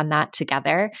can work on that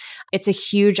together, it's a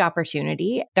huge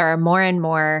opportunity. There are more and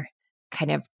more kind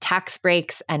of tax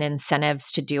breaks and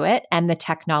incentives to do it, and the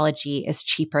technology is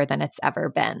cheaper than it's ever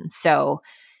been. So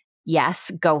yes,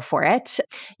 go for it.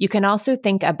 You can also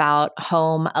think about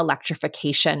home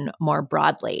electrification more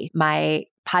broadly. My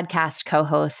podcast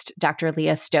co-host, Dr.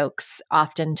 Leah Stokes,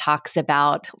 often talks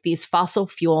about these fossil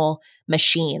fuel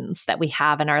machines that we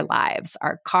have in our lives.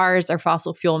 Our cars are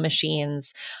fossil fuel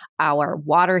machines. Our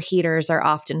water heaters are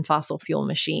often fossil fuel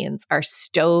machines. Our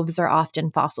stoves are often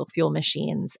fossil fuel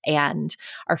machines. And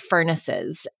our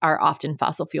furnaces are often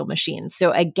fossil fuel machines.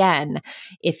 So again,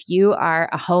 if you are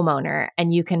a homeowner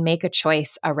and you can make a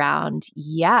choice around,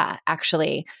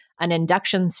 actually, an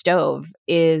induction stove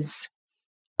is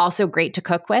also great to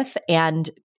cook with and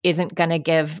isn't going to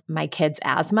give my kids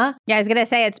asthma. Yeah, I was going to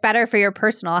say it's better for your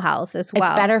personal health as well.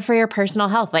 It's better for your personal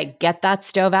health. Like, get that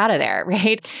stove out of there,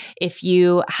 right? If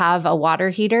you have a water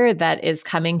heater that is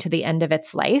coming to the end of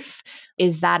its life,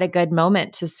 is that a good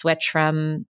moment to switch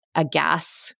from a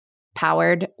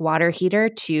gas-powered water heater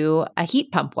to a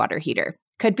heat pump water heater?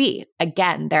 Could be.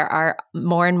 Again, there are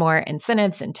more and more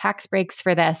incentives and tax breaks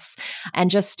for this,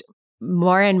 and just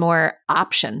more and more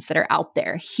options that are out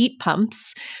there. Heat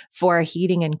pumps for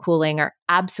heating and cooling are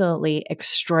absolutely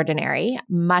extraordinary,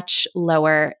 much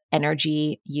lower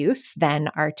energy use than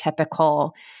our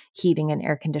typical heating and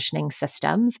air conditioning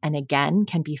systems, and again,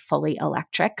 can be fully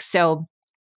electric. So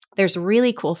there's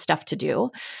really cool stuff to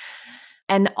do.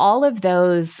 And all of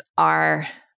those are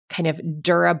kind of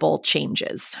durable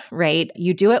changes, right?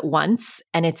 You do it once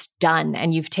and it's done,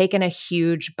 and you've taken a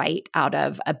huge bite out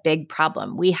of a big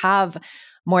problem. We have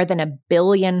more than 1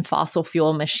 billion fossil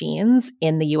fuel machines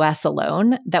in the US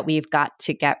alone that we've got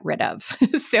to get rid of.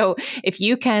 So if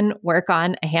you can work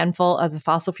on a handful of the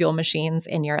fossil fuel machines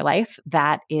in your life,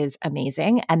 that is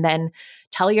amazing. And then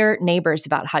tell your neighbors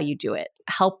about how you do it.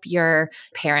 Help your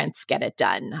parents get it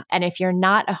done. And if you're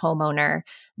not a homeowner,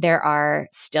 there are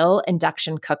still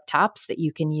induction cooktops that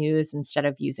you can use instead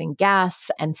of using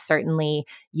gas. And certainly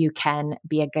you can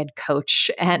be a good coach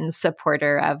and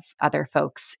supporter of other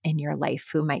folks in your life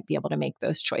who might be able to make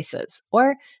those choices.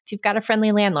 Or if you've got a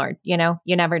friendly landlord, you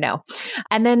never know.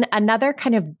 And then another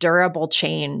kind of durable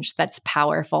change that's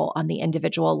powerful on the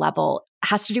individual level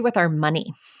has to do with our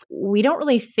money. We don't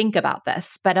really think about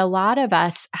this, but a lot of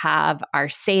us have our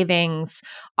savings,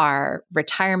 our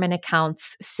retirement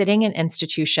accounts sitting in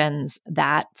institutions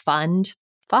that fund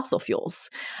fossil fuels.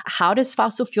 How does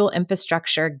fossil fuel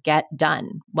infrastructure get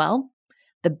done? Well,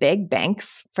 the big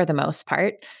banks, for the most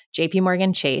part, JP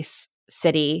Morgan Chase,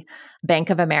 Citi, Bank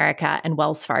of America, and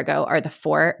Wells Fargo are the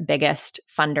 4 biggest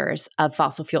funders of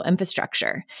fossil fuel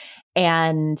infrastructure.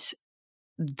 And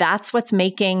that's what's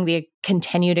making the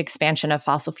continued expansion of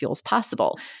fossil fuels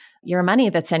possible. Your money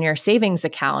that's in your savings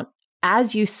account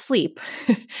as you sleep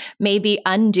may be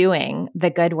undoing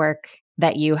the good work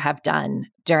that you have done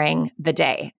during the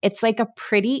day. It's like a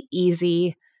pretty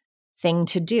easy thing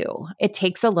to do. It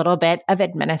takes a little bit of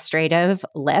administrative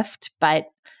lift, but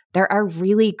there are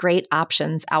really great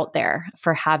options out there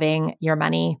for having your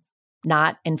money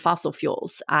not in fossil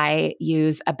fuels. I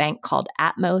use a bank called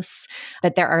Atmos,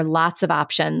 but there are lots of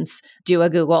options. Do a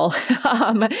Google.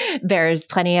 There's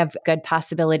plenty of good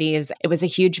possibilities. It was a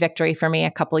huge victory for me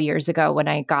a couple years ago when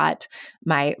I got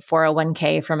my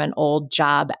 401k from an old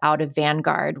job out of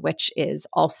Vanguard, which is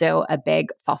also a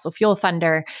big fossil fuel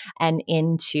funder, and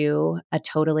into a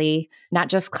totally not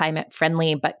just climate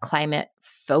friendly, but climate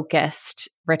focused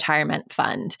retirement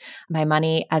fund. My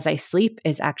money as I sleep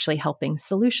is actually helping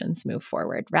solutions move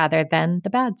forward rather than the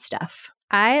bad stuff.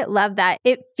 I love that.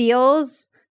 It feels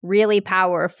really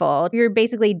powerful. You're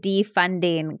basically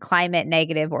defunding climate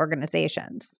negative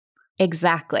organizations.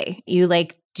 Exactly. You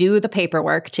do the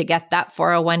paperwork to get that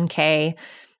 401k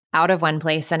out of one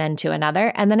place and into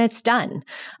another, and then it's done.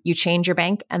 You change your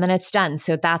bank and then it's done.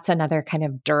 So that's another kind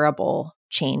of durable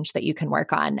change that you can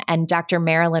work on. And Dr.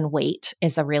 Marilyn Waite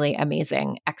is a really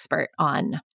amazing expert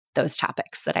on those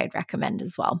topics that I'd recommend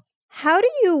as well. How do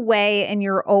you weigh in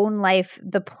your own life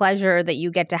the pleasure that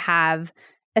you get to have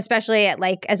especially at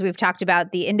like, as we've talked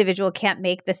about, the individual can't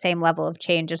make the same level of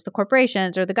change as the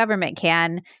corporations or the government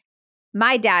can.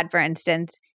 My dad, for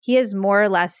instance, he has more or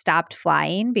less stopped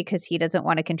flying because he doesn't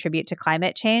want to contribute to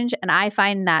climate change. And I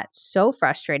find that so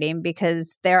frustrating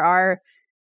because there are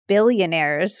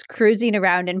billionaires cruising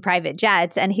around in private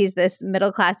jets, and he's this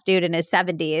middle-class dude in his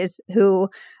 70s who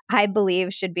I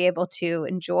believe should be able to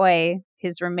enjoy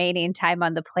his remaining time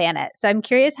on the planet. So I'm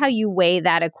curious how you weigh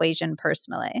that equation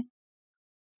personally.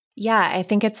 Yeah, I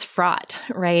think it's fraught,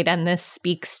 right? And this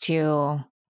speaks to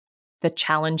the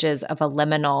challenges of a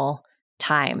liminal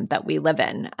time that we live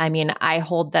in. I mean, I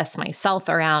hold this myself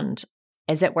around,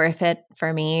 is it worth it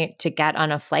for me to get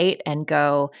on a flight and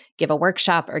go give a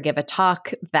workshop or give a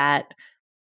talk that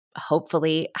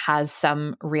hopefully has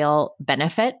some real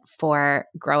benefit for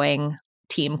growing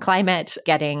team climate,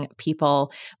 getting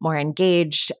people more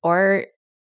engaged, or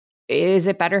is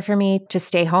it better for me to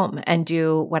stay home and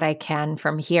do what I can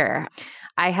from here?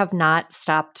 I have not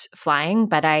stopped flying,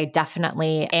 but I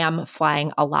definitely am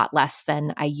flying a lot less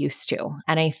than I used to.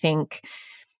 And I think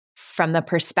from the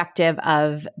perspective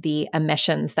of the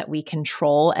emissions that we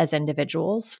control as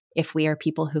individuals, if we are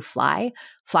people who fly,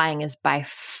 flying is by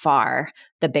far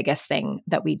the biggest thing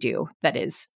that we do that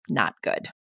is not good.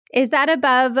 Is that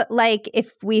above, like,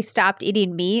 if we stopped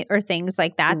eating meat or things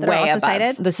like that Way are also above.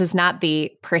 cited? This is not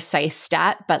the precise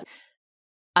stat, but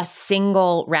a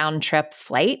single round trip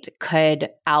flight could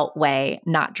outweigh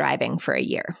not driving for a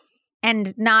year.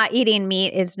 And not eating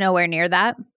meat is nowhere near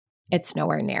that? It's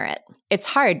nowhere near it. It's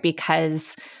hard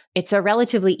because it's a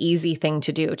relatively easy thing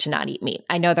to do to not eat meat.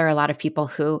 I know there are a lot of people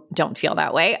who don't feel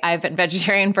that way. I've been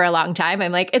vegetarian for a long time.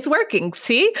 I'm like, it's working.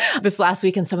 See? This last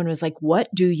weekend, someone was like,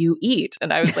 what do you eat?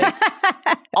 And I was like,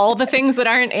 all the things that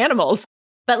aren't animals.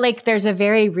 But like, there's a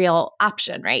very real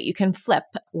option, right? You can flip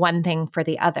one thing for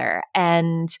the other.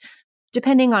 And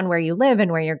depending on where you live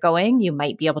and where you're going, you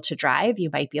might be able to drive, you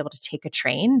might be able to take a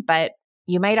train, but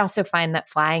you might also find that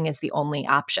flying is the only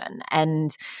option.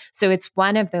 And so it's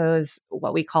one of those,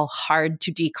 what we call hard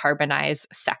to decarbonize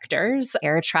sectors.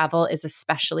 Air travel is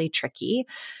especially tricky.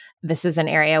 This is an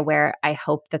area where I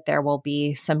hope that there will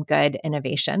be some good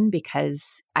innovation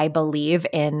because I believe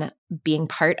in being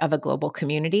part of a global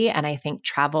community. And I think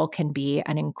travel can be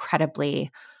an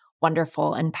incredibly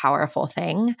wonderful and powerful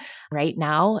thing. Right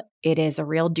now, it is a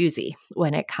real doozy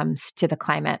when it comes to the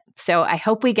climate. So I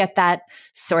hope we get that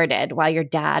sorted while your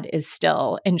dad is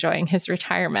still enjoying his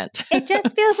retirement. It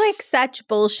just feels like such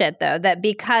bullshit, though, that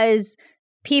because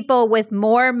people with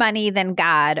more money than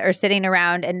God are sitting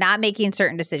around and not making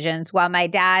certain decisions while my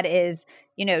dad is,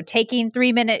 taking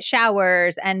 3-minute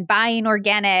showers and buying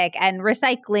organic and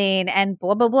recycling and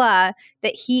blah, blah, blah,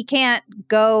 that he can't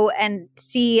go and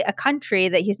see a country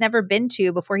that he's never been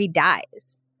to before he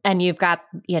dies. And you've got,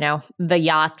 the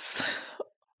yachts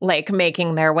like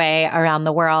making their way around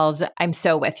the world. I'm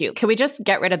so with you. Can we just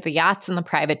get rid of the yachts and the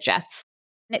private jets?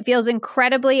 It feels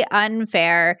incredibly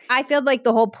unfair. I feel like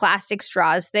the whole plastic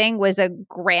straws thing was a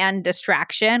grand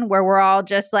distraction where we're all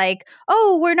just like,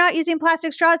 oh, we're not using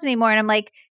plastic straws anymore. And I'm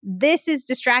like, this is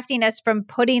distracting us from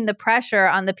putting the pressure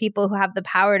on the people who have the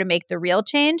power to make the real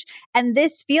change. And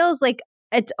this feels like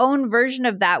its own version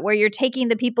of that, where you're taking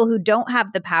the people who don't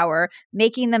have the power,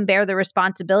 making them bear the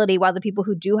responsibility while the people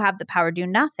who do have the power do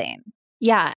nothing.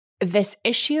 Yeah. This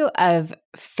issue of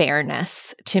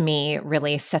fairness, to me,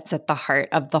 really sits at the heart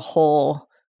of the whole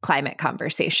climate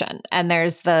conversation. And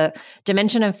there's the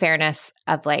dimension of fairness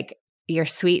of like your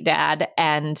sweet dad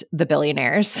and the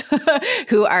billionaires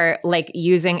who are like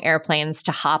using airplanes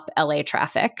to hop LA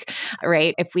traffic,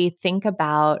 right? If we think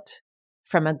about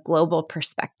from a global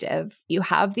perspective, you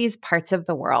have these parts of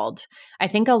the world. I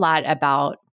think a lot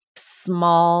about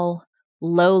small,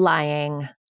 low-lying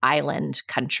island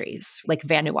countries like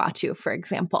Vanuatu, for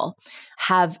example,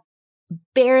 have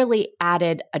barely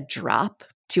added a drop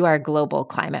to our global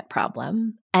climate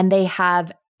problem. And they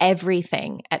have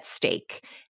everything at stake.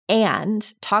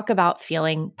 And talk about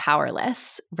feeling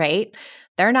powerless, right?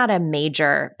 They're not a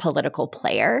major political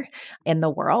player in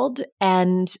the world.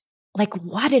 And like,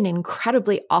 what an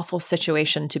incredibly awful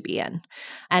situation to be in.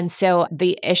 And so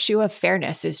the issue of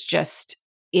fairness is just,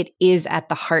 it is at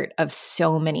the heart of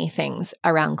so many things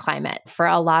around climate. For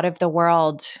a lot of the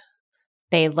world,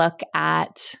 they look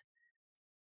at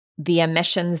the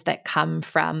emissions that come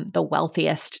from the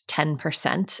wealthiest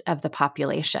 10% of the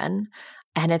population.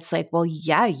 And it's like, well,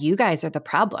 yeah, you guys are the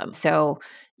problem. So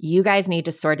you guys need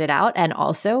to sort it out. And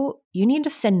also, you need to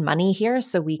send money here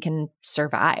so we can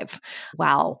survive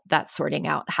while that sorting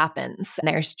out happens. And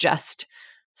there's just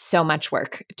so much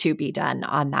work to be done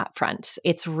on that front.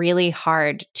 It's really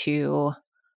hard to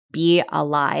be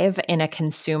alive in a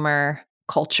consumer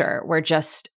culture. We're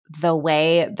just the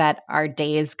way that our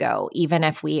days go, even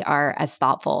if we are as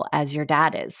thoughtful as your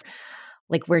dad is.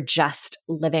 Like we're just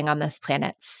living on this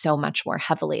planet so much more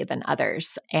heavily than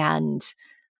others. And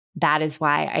that is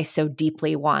why I so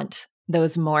deeply want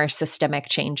those more systemic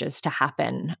changes to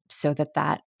happen so that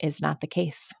that is not the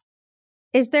case.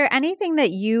 Is there anything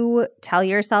that you tell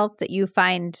yourself that you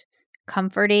find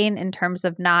comforting in terms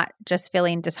of not just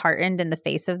feeling disheartened in the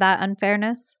face of that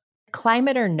unfairness?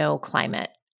 Climate or no climate,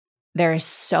 there is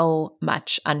so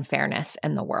much unfairness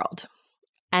in the world.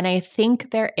 And I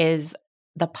think there is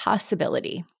the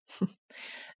possibility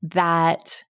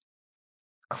that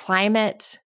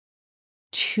climate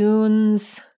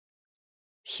tunes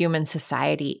human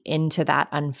society into that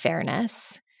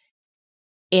unfairness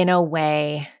in a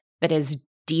way that is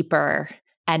deeper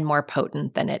and more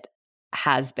potent than it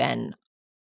has been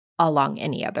along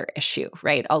any other issue,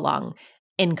 right? Along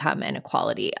income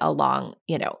inequality, along,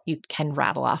 you can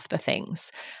rattle off the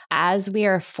things. As we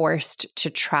are forced to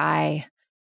try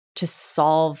to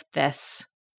solve this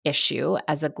issue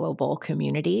as a global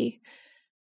community,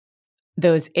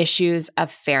 those issues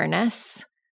of fairness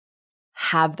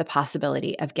have the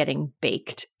possibility of getting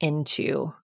baked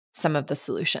into some of the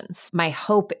solutions. My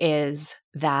hope is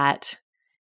that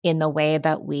in the way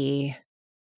that we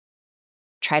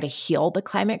try to heal the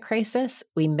climate crisis,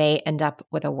 we may end up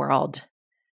with a world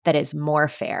that is more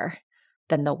fair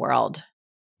than the world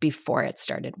before it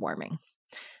started warming.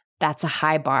 That's a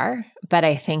high bar, but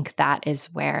I think that is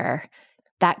where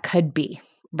that could be,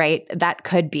 right? That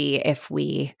could be if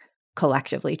we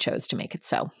collectively chose to make it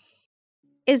so.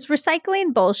 Is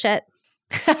recycling bullshit?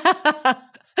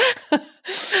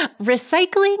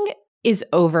 Recycling is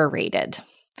overrated,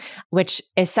 which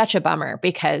is such a bummer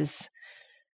because,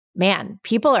 man,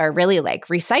 people are really like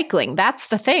recycling. That's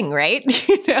the thing, right?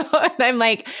 And I'm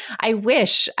like, I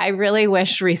really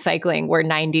wish recycling were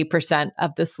 90%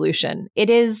 of the solution.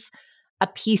 It is a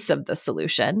piece of the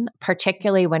solution,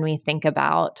 particularly when we think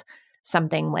about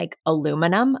something like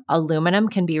aluminum. Aluminum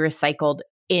can be recycled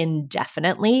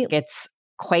indefinitely. It's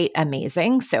quite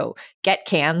amazing. So get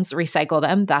cans, recycle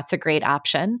them. That's a great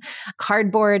option.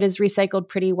 Cardboard is recycled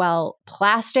pretty well.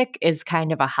 Plastic is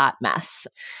kind of a hot mess.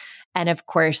 And of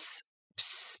course,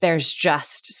 there's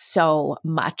just so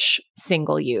much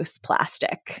single-use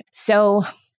plastic. So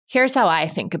here's how I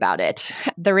think about it.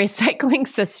 The recycling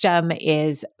system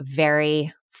is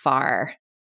very far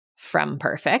from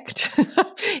perfect.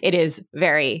 It is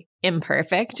very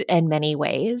imperfect in many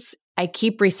ways. I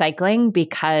keep recycling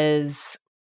because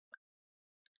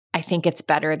I think it's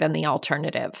better than the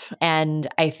alternative. And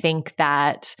I think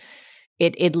that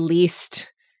it at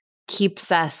least keeps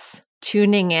us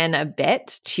tuning in a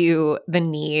bit to the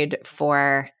need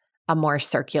for a more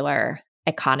circular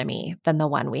economy than the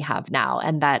one we have now,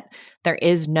 and that there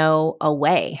is no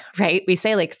away, right? We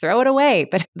say like throw it away,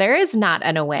 but there is not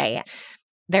an away.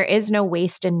 There is no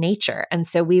waste in nature. And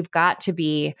so we've got to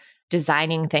be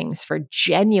designing things for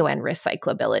genuine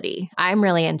recyclability. I'm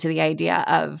really into the idea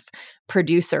of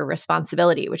producer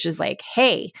responsibility, which is like,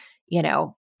 hey,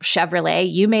 Chevrolet,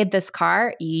 you made this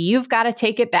car, you've got to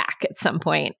take it back at some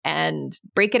point and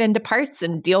break it into parts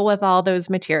and deal with all those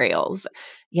materials.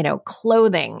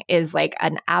 Clothing is like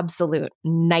an absolute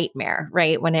nightmare,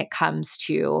 right? When it comes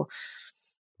to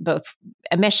both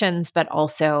emissions, but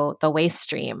also the waste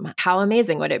stream. How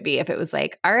amazing would it be if it was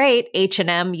like, all right,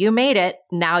 H&M, you made it.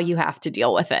 Now you have to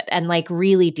deal with it and like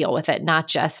really deal with it, not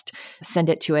just send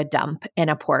it to a dump in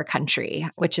a poor country,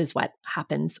 which is what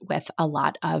happens with a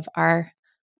lot of our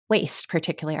waste,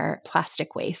 particularly our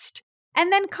plastic waste.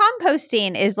 And then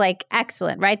composting is like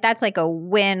excellent, right? That's like a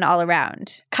win all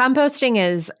around. Composting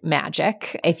is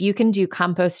magic. If you can do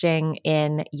composting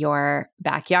in your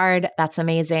backyard, that's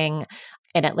amazing.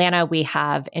 In Atlanta, we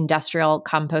have industrial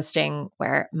composting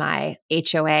where my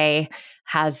HOA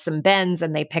has some bins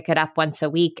and they pick it up once a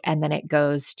week and then it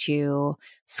goes to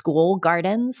school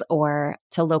gardens or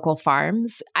to local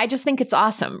farms. I just think it's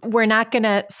awesome. We're not going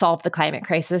to solve the climate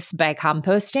crisis by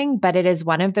composting, but it is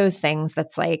one of those things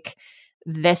that's like,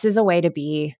 this is a way to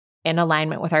be in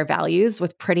alignment with our values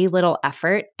with pretty little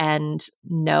effort and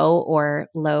no or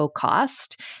low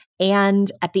cost.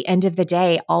 And at the end of the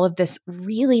day, all of this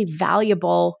really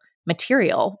valuable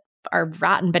material, our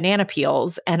rotten banana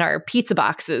peels and our pizza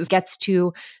boxes, gets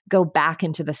to go back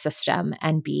into the system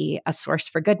and be a source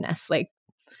for goodness. Like,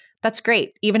 that's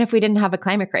great. Even if we didn't have a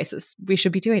climate crisis, we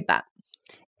should be doing that.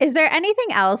 Is there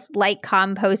anything else like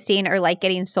composting or like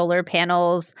getting solar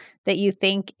panels that you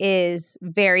think is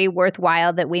very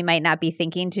worthwhile that we might not be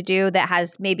thinking to do that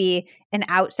has maybe an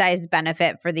outsized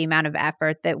benefit for the amount of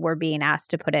effort that we're being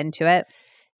asked to put into it?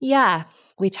 Yeah.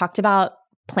 We talked about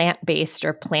plant-based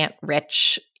or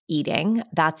plant-rich eating.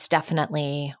 That's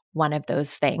definitely one of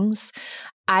those things.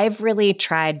 I've really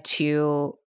tried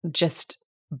to just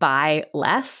buy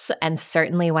less, and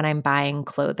certainly when I'm buying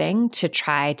clothing, to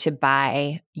try to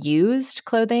buy used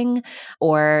clothing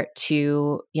or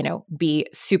to, be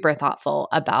super thoughtful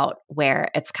about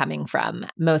where it's coming from.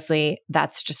 Mostly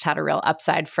that's just had a real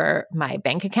upside for my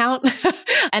bank account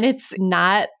and it's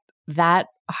not that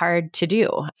hard to do.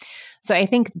 So I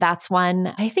think that's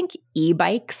one. I think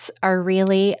e-bikes are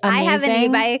really amazing. I have an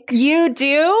e-bike. You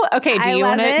do? Okay. Do you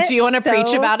want to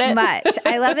preach about it? Much.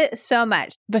 I love it so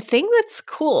much. The thing that's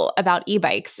cool about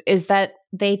e-bikes is that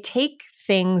they take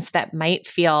things that might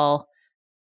feel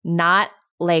not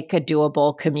like a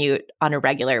doable commute on a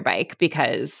regular bike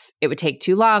because it would take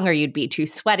too long, or you'd be too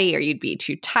sweaty, or you'd be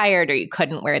too tired, or you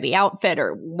couldn't wear the outfit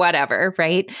or whatever,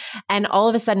 right? And all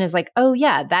of a sudden is like, oh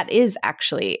yeah, that is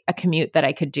actually a commute that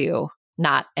I could do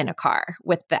not in a car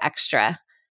with the extra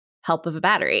help of a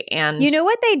battery. And you know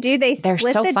what they do? They split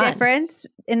so the fun. difference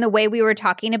in the way we were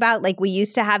talking about. Like, we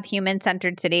used to have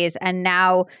human-centered cities and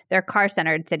now they're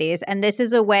car-centered cities. And this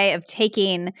is a way of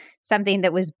taking something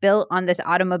that was built on this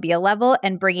automobile level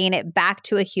and bringing it back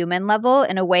to a human level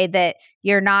in a way that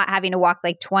you're not having to walk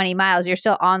like 20 miles. You're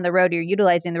still on the road, you're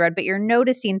utilizing the road, but you're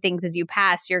noticing things as you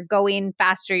pass. You're going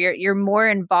faster. You're more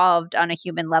involved on a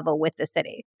human level with the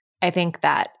city. I think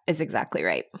that is exactly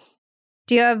right.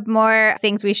 Do you have more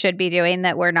things we should be doing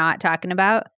that we're not talking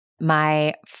about?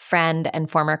 My friend and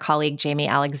former colleague, Jamie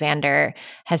Alexander,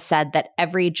 has said that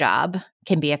every job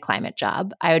can be a climate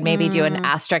job. I would maybe do an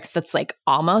asterisk that's like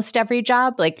almost every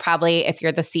job. Like, probably if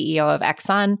you're the CEO of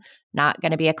Exxon, not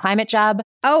going to be a climate job.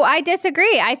 Oh, I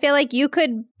disagree. I feel like you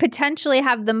could potentially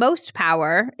have the most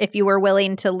power if you were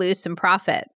willing to lose some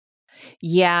profit.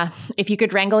 Yeah. If you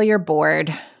could wrangle your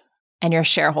board and your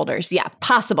shareholders. Yeah,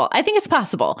 possible. I think it's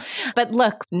possible. But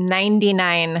look,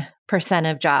 99%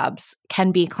 of jobs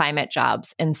can be climate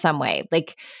jobs in some way.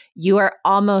 Like, you are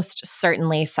almost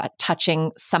certainly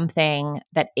touching something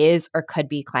that is or could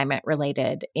be climate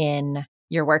related in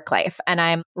your work life. And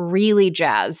I'm really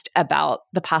jazzed about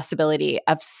the possibility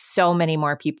of so many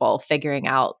more people figuring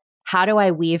out, how do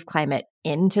I weave climate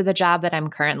into the job that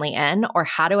I'm currently in? Or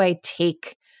how do I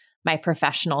take my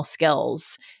professional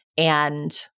skills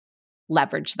and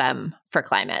leverage them for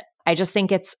climate? I just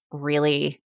think it's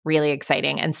really, really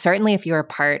exciting. And certainly if you're a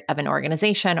part of an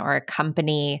organization or a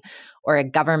company or a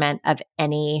government of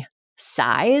any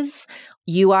size,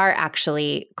 you are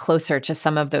actually closer to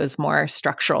some of those more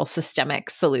structural systemic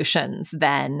solutions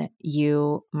than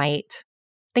you might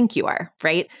think you are,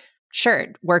 right? Sure,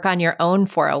 work on your own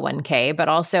 401k, but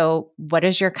also, what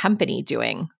is your company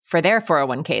doing for their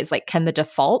 401ks? Like, can the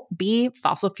default be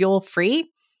fossil fuel free?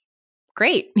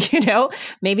 Great.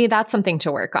 Maybe that's something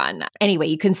to work on. Anyway,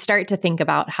 you can start to think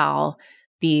about how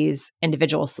these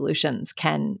individual solutions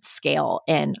can scale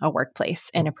in a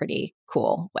workplace in a pretty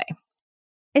cool way.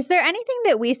 Is there anything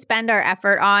that we spend our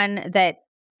effort on that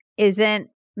isn't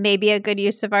maybe a good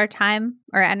use of our time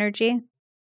or energy?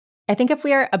 I think if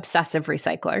we are obsessive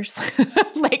recyclers,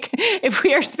 like if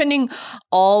we are spending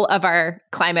all of our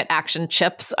climate action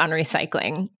chips on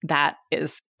recycling, that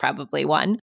is probably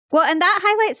one. Well, and that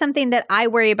highlights something that I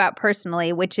worry about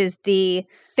personally, which is the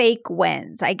fake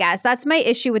wins, I guess. That's my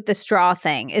issue with the straw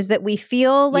thing, is that we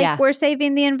feel like we're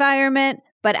saving the environment,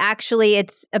 but actually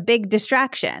it's a big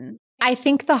distraction. I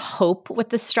think the hope with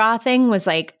the straw thing was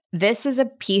like, this is a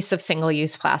piece of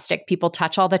single-use plastic people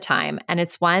touch all the time, and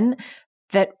it's one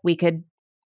that we could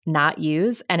not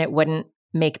use and it wouldn't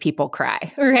make people cry,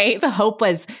 right? The hope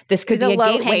was this could be a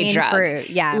gateway drug. Fruit,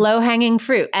 yeah. Low-hanging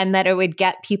fruit, and that it would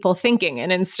get people thinking.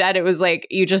 And instead it was like,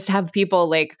 you just have people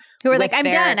like who are like, I'm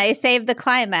done. I saved the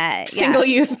climate.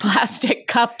 Single-use plastic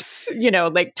cups,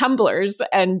 like tumblers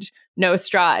and no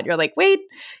straw. And you're like, wait,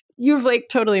 you've like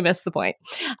totally missed the point.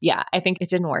 Yeah, I think it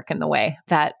didn't work in the way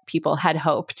that people had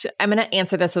hoped. I'm going to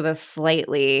answer this with a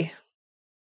slightly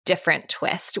different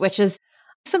twist, which is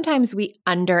sometimes we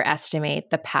underestimate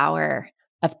the power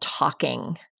of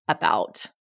talking about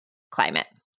climate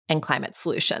and climate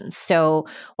solutions. So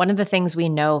one of the things we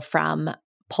know from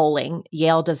polling,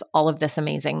 Yale does all of this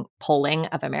amazing polling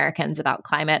of Americans about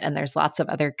climate, and there's lots of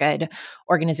other good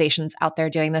organizations out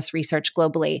there doing this research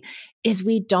globally, is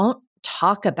we don't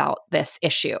talk about this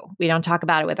issue. We don't talk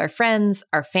about it with our friends,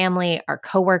 our family, our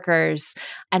coworkers.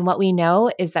 And what we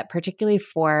know is that particularly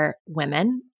for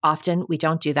women, often we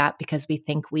don't do that because we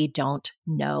think we don't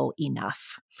know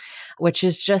enough, which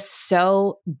is just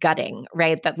so gutting,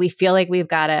 right? That we feel like we've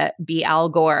got to be Al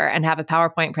Gore and have a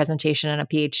PowerPoint presentation and a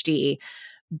PhD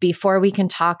before we can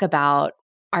talk about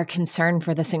our concern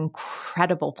for this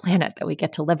incredible planet that we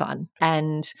get to live on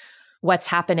and what's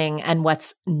happening and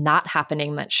what's not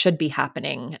happening that should be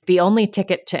happening. The only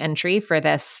ticket to entry for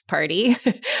this party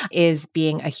is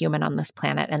being a human on this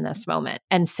planet in this moment.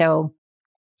 And so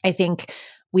I think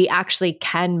we actually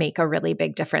can make a really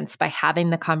big difference by having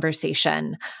the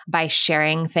conversation, by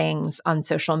sharing things on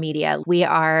social media. We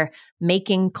are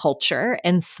making culture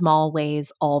in small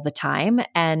ways all the time.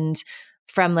 And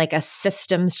from like a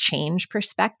systems change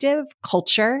perspective,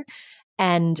 culture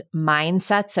and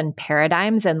mindsets and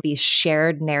paradigms and these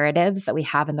shared narratives that we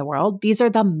have in the world, these are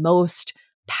the most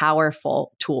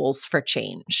powerful tools for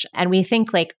change. And we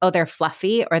think like, oh, they're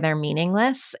fluffy or they're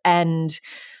meaningless. And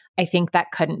I think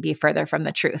that couldn't be further from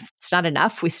the truth. It's not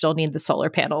enough. We still need the solar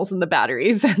panels and the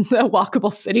batteries and the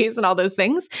walkable cities and all those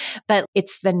things. But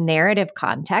it's the narrative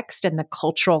context and the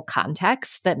cultural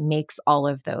context that makes all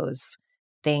of those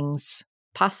things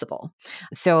possible.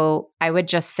 So I would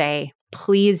just say,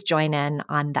 please join in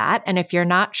on that. And if you're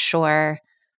not sure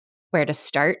where to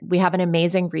start, we have an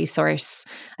amazing resource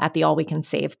at the All We Can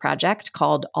Save project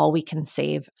called All We Can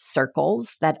Save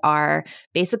Circles that are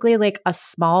basically like a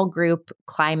small group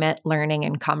climate learning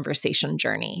and conversation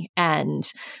journey. And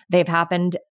they've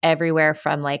happened everywhere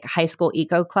from like high school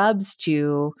eco clubs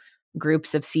to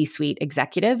groups of C-suite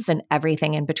executives and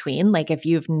everything in between. Like if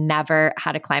you've never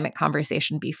had a climate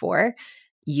conversation before,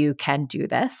 you can do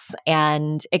this.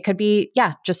 And it could be,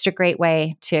 just a great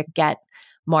way to get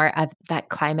more of that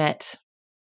climate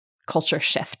culture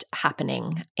shift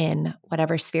happening in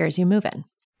whatever spheres you move in.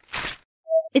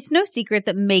 It's no secret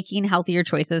that making healthier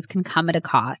choices can come at a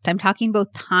cost. I'm talking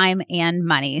both time and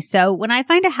money. So when I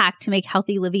find a hack to make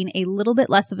healthy living a little bit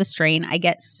less of a strain, I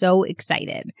get so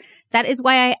excited. That is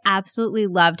why I absolutely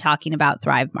love talking about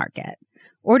Thrive Market.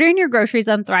 Ordering your groceries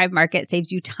on Thrive Market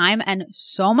saves you time and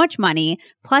so much money.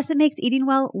 Plus, it makes eating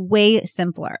well way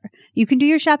simpler. You can do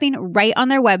your shopping right on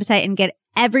their website and get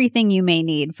everything you may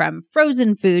need, from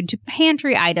frozen food to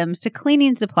pantry items to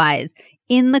cleaning supplies,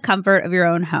 in the comfort of your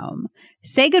own home.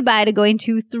 Say goodbye to going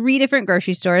to 3 different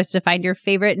grocery stores to find your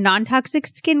favorite non-toxic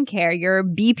skincare, your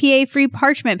BPA-free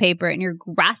parchment paper, and your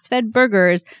grass-fed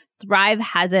burgers. Thrive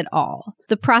has it all.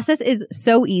 The process is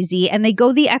so easy, and they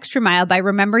go the extra mile by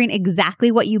remembering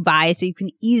exactly what you buy so you can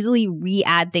easily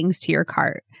re-add things to your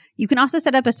cart. You can also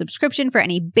set up a subscription for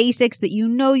any basics that you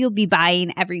know you'll be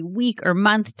buying every week or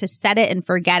month to set it and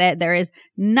forget it. There is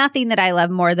nothing that I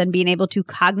love more than being able to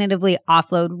cognitively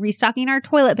offload restocking our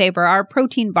toilet paper, our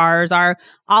protein bars, our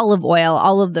olive oil,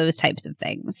 all of those types of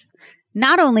things.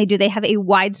 Not only do they have a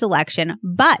wide selection,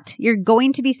 but you're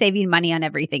going to be saving money on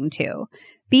everything too.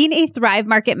 Being a Thrive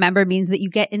Market member means that you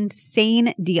get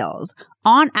insane deals.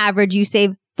 On average, you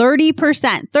save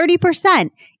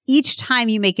 30% each time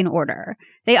you make an order.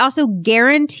 They also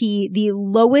guarantee the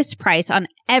lowest price on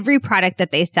every product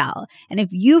that they sell. And if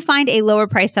you find a lower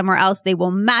price somewhere else, they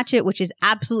will match it, which is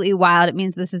absolutely wild. It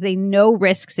means this is a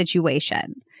no-risk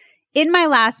situation. In my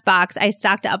last box, I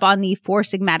stocked up on the 4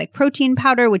 Sigmatic protein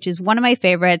powder, which is one of my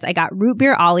favorites. I got root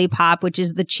beer Olipop, which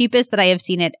is the cheapest that I have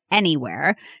seen it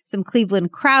anywhere. Some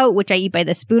Cleveland Kraut, which I eat by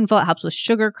the spoonful. It helps with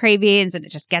sugar cravings and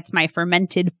it just gets my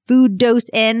fermented food dose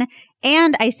in.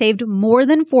 And I saved more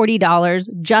than $40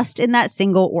 just in that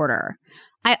single order.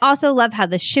 I also love how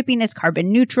the shipping is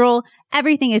carbon neutral.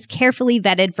 Everything is carefully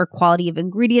vetted for quality of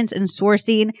ingredients and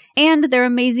sourcing. And their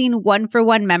amazing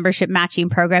 1-for-1 membership matching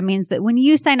program means that when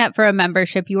you sign up for a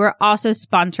membership, you are also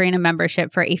sponsoring a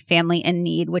membership for a family in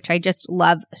need, which I just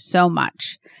love so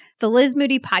much. The Liz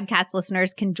Moody podcast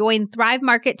listeners can join Thrive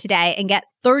Market today and get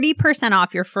 30%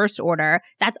 off your first order.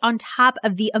 That's on top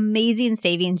of the amazing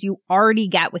savings you already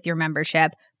get with your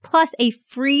membership, plus a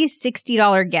free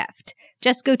 $60 gift.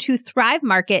 Just go to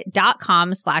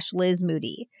thrivemarket.com/Liz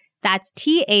Moody. That's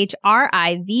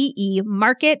THRIVE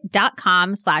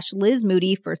market.com/Liz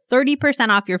Moody for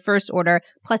 30% off your first order,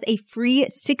 plus a free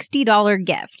 $60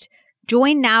 gift.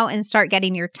 Join now and start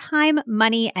getting your time,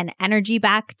 money, and energy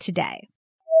back today.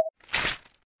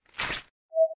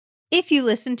 If you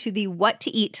listen to the What to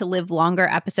Eat to Live Longer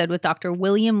episode with Dr.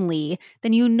 William Li,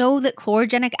 then you know that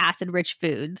chlorogenic acid-rich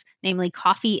foods, namely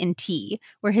coffee and tea,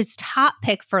 were his top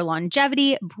pick for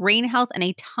longevity, brain health, and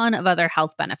a ton of other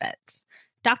health benefits.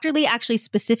 Dr. Li actually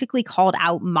specifically called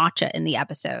out matcha in the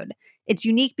episode. It's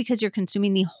unique because you're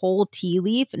consuming the whole tea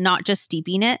leaf, not just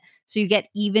steeping it, so you get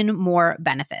even more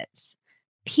benefits.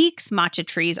 Peaks matcha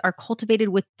trees are cultivated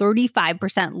with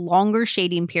 35% longer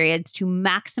shading periods to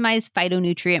maximize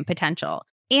phytonutrient potential.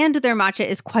 And their matcha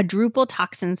is quadruple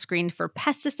toxin screened for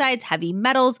pesticides, heavy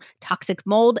metals, toxic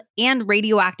mold, and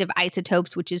radioactive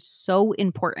isotopes, which is so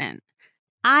important.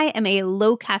 I am a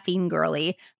low caffeine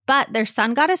girly, but their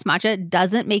Sun Goddess matcha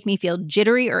doesn't make me feel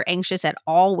jittery or anxious at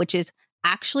all, which is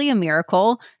actually a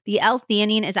miracle. The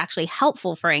L-theanine is actually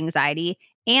helpful for anxiety,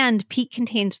 and Peak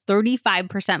contains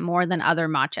 35% more than other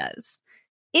matchas.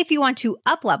 If you want to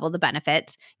up-level the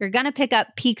benefits, you're going to pick up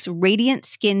Peak's Radiant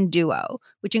Skin Duo,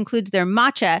 which includes their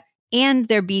matcha and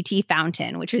their BT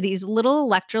Fountain, which are these little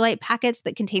electrolyte packets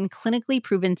that contain clinically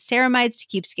proven ceramides to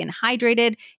keep skin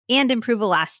hydrated and improve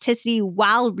elasticity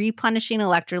while replenishing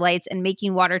electrolytes and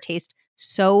making water taste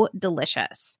so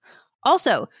delicious.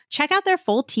 Also, check out their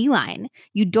full tea line.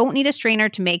 You don't need a strainer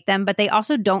to make them, but they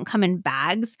also don't come in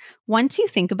bags. Once you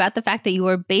think about the fact that you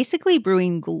are basically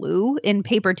brewing glue in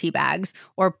paper tea bags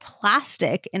or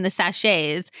plastic in the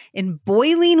sachets in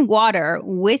boiling water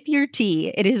with your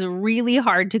tea, it is really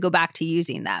hard to go back to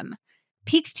using them.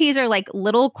 Peak's teas are like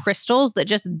little crystals that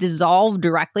just dissolve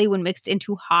directly when mixed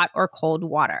into hot or cold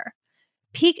water.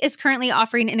 Peak is currently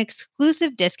offering an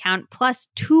exclusive discount plus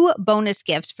 2 bonus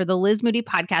gifts for the Liz Moody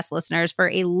podcast listeners for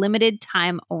a limited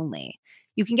time only.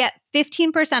 You can get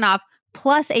 15% off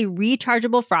plus a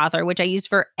rechargeable frother, which I use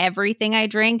for everything I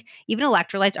drink. Even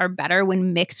electrolytes are better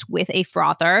when mixed with a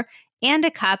frother, and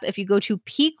a cup if you go to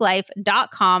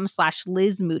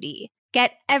peaklife.com/Liz Moody.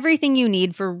 Get everything you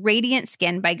need for radiant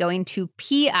skin by going to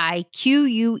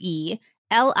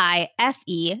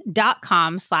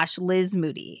PIQUELIFE.com/Liz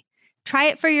Moody. Try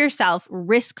it for yourself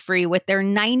risk-free with their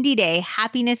 90-day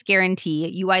happiness guarantee.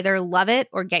 You either love it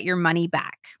or get your money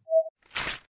back.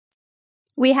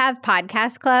 We have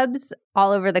podcast clubs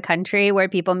all over the country where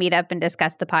people meet up and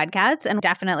discuss the podcasts, and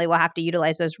definitely we'll have to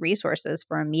utilize those resources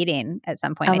for a meeting at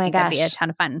some point. Oh I my think gosh. that'd be a ton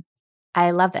of fun.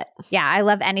 I love it. Yeah, I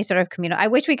love any sort of communal. I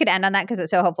wish we could end on that because it's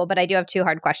so hopeful, but I do have 2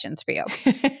 hard questions for you.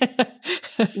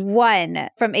 One,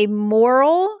 from a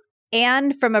moral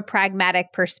and from a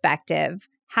pragmatic perspective,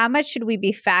 how much should we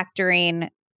be factoring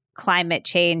climate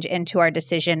change into our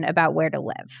decision about where to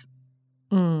live?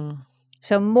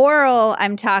 So moral,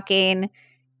 I'm talking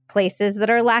places that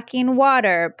are lacking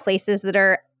water, places that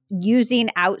are using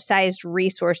outsized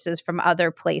resources from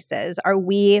other places. Are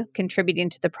we contributing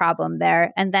to the problem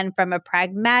there? And then from a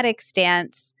pragmatic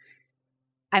stance,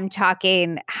 I'm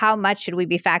talking how much should we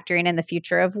be factoring in the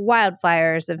future of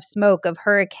wildfires, of smoke, of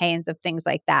hurricanes, of things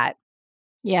like that?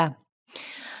 Yeah.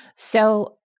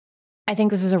 So I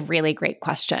think this is a really great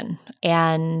question.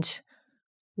 And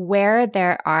where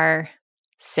there are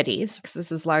cities, because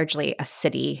this is largely a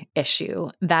city issue,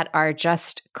 that are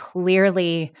just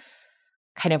clearly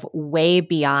kind of way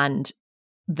beyond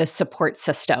the support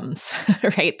systems,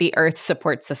 right? The earth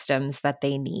support systems that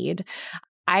they need.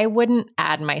 I wouldn't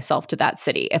add myself to that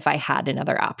city if I had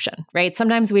another option, right?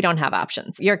 Sometimes we don't have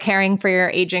options. You're caring for your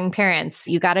aging parents.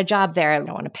 You got a job there. I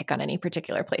don't want to pick on any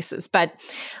particular places, but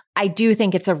I do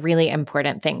think it's a really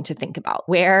important thing to think about.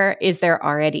 Where is there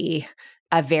already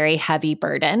a very heavy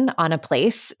burden on a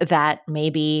place that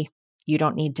maybe you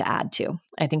don't need to add to?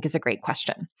 I think is a great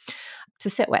question to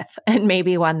sit with, and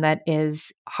maybe one that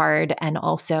is hard and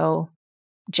also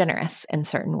generous in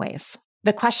certain ways.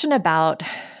 The question about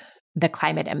the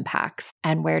climate impacts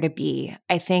and where to be,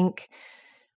 I think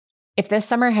if this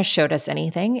summer has showed us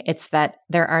anything, it's that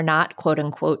there are not quote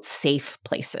unquote safe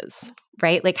places,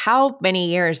 right? Like how many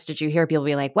years did you hear people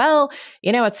be like, well,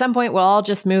 at some point we'll all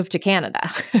just move to Canada?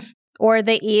 Or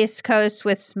the East Coast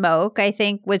with smoke, I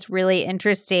think was really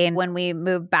interesting. When we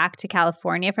moved back to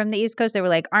California from the East Coast, they were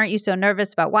like, aren't you so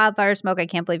nervous about wildfire smoke? I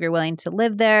can't believe you're willing to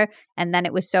live there. And then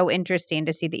it was so interesting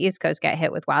to see the East Coast get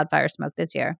hit with wildfire smoke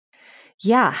this year.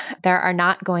 Yeah, there are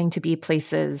not going to be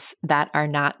places that are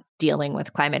not dealing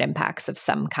with climate impacts of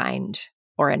some kind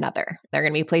or another. There are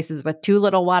going to be places with too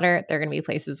little water. There are going to be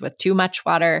places with too much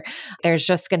water. There's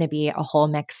just going to be a whole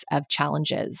mix of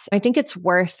challenges. I think it's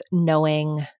worth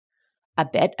knowing a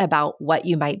bit about what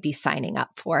you might be signing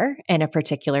up for in a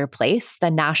particular place. The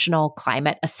National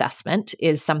Climate Assessment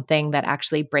is something that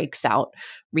actually breaks out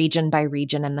region by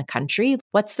region in the country.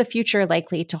 What's the future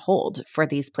likely to hold for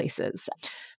these places?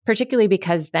 Particularly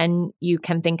because then you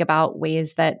can think about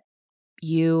ways that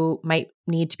you might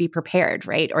need to be prepared,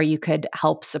 right? Or you could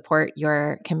help support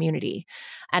your community.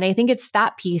 And I think it's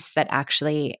that piece that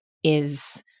actually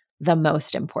is the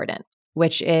most important,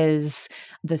 which is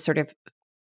the sort of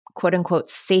quote unquote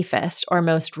safest or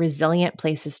most resilient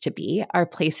places to be are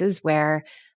places where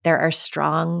there are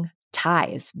strong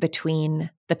ties between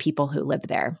the people who live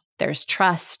there. There's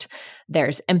trust,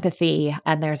 there's empathy,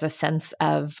 and there's a sense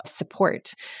of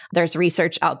support. There's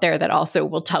research out there that also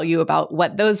will tell you about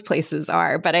what those places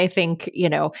are. But I think,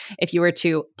 if you were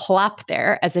to plop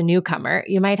there as a newcomer,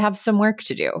 you might have some work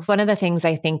to do. One of the things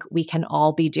I think we can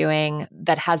all be doing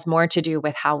that has more to do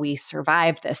with how we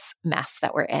survive this mess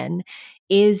that we're in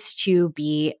is to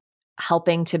be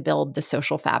helping to build the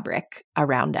social fabric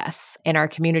around us in our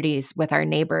communities with our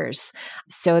neighbors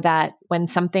so that when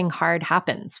something hard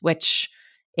happens, which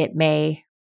it may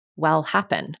well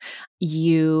happen,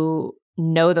 you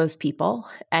know those people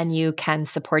and you can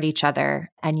support each other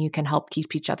and you can help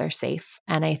keep each other safe.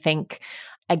 And I think,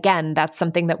 again, that's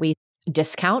something that we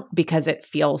discount because it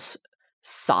feels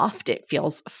soft. It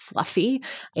feels fluffy.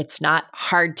 It's not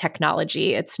hard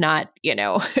technology. It's not,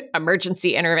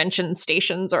 emergency intervention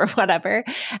stations or whatever.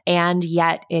 And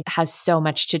yet it has so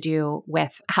much to do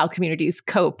with how communities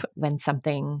cope when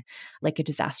something like a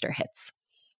disaster hits.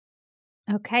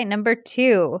 Okay. Number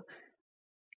 2,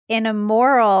 in a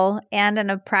moral and in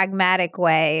a pragmatic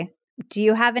way, do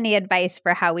you have any advice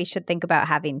for how we should think about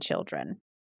having children?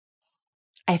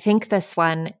 I think this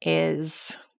one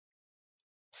is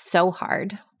so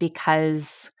hard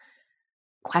because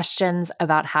questions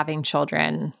about having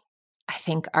children, I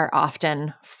think, are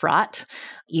often fraught,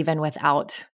 even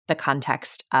without the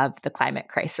context of the climate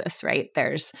crisis, right?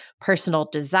 There's personal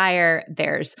desire,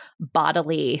 there's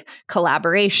bodily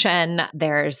collaboration,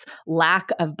 there's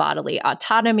lack of bodily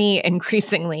autonomy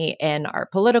increasingly in our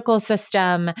political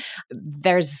system.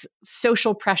 There's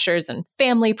social pressures and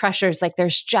family pressures. Like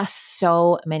there's just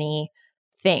so many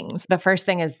things. The first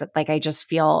thing is that I just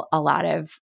feel a lot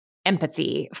of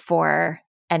empathy for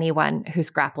anyone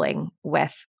who's grappling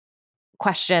with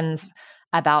questions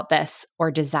about this or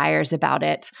desires about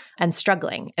it and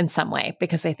struggling in some way,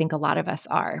 because I think a lot of us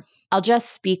are. I'll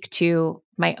just speak to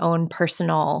my own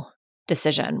personal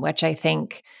decision, which I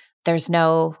think there's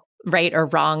no right or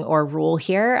wrong or rule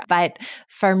here. But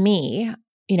for me,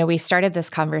 we started this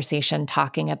conversation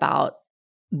talking about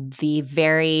the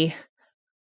very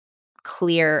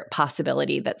clear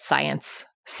possibility that science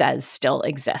says still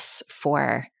exists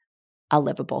for a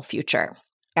livable future.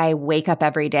 I wake up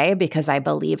every day because I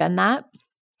believe in that.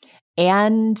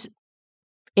 And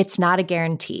it's not a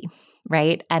guarantee,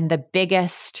 right? And the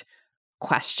biggest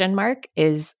question mark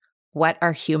is, what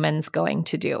are humans going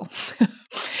to do?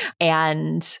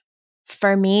 And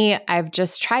for me, I've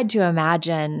just tried to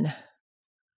imagine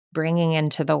bringing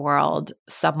into the world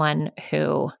someone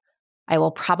who I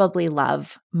will probably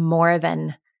love more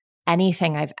than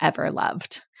anything I've ever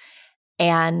loved.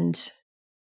 And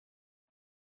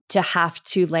to have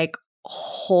to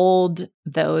hold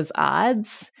those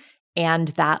odds and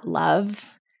that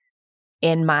love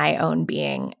in my own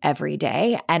being every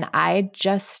day. And I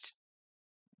just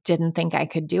didn't think I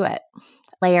could do it.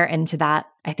 Layer into that,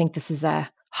 I think this is a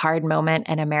hard moment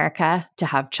in America to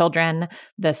have children.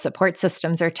 The support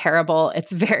systems are terrible.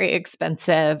 It's very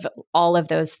expensive, all of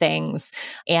those things.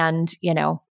 And,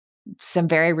 some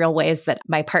very real ways that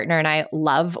my partner and I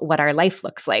love what our life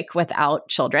looks like without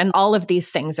children. All of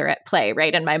these things are at play,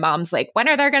 right? And my mom's like, when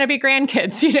are there going to be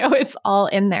grandkids? It's all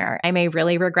in there. I may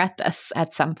really regret this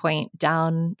at some point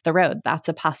down the road. That's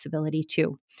a possibility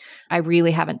too. I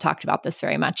really haven't talked about this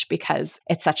very much because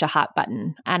it's such a hot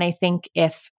button. And I think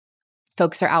if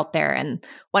folks are out there and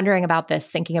wondering about this,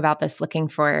 thinking about this, looking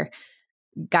for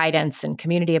guidance and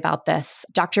community about this,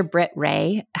 Dr. Britt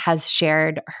Ray has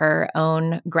shared her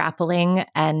own grappling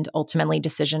and ultimately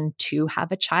decision to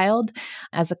have a child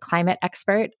as a climate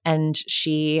expert. And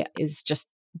she is just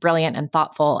brilliant and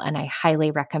thoughtful. And I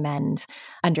highly recommend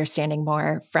understanding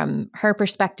more from her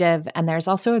perspective. And there's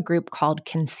also a group called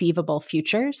Conceivable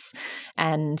Futures.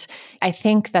 And I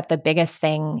think that the biggest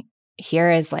thing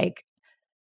here is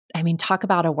talk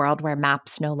about a world where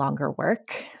maps no longer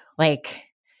work.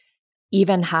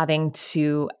 Even having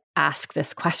to ask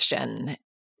this question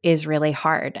is really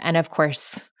hard. And of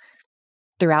course,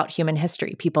 throughout human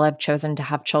history, people have chosen to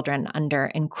have children under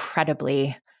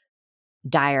incredibly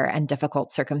dire and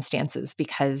difficult circumstances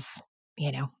because,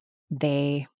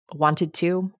 they wanted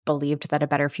to, believed that a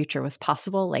better future was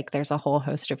possible. There's a whole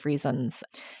host of reasons.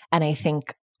 And I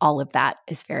think all of that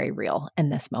is very real in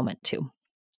this moment too.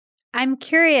 I'm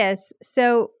curious.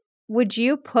 So would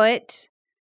you put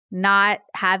not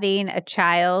having a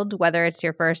child, whether it's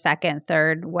your first, second,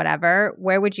 third, whatever,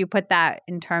 where would you put that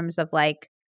in terms of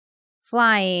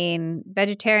flying,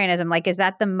 vegetarianism? Is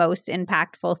that the most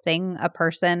impactful thing a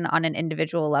person on an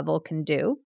individual level can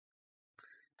do?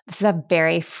 This is a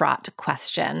very fraught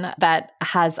question that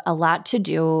has a lot to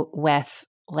do with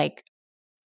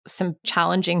some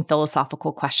challenging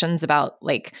philosophical questions about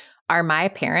are my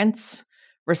parents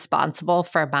responsible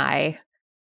for my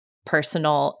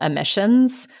personal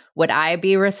emissions? Would I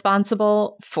be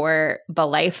responsible for the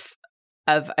life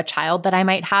of a child that I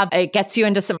might have? It gets you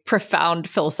into some profound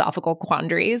philosophical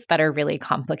quandaries that are really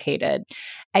complicated.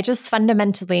 I just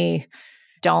fundamentally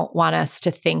don't want us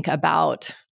to think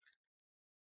about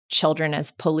children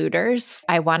as polluters.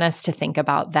 I want us to think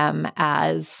about them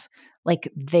as like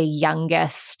the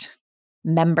youngest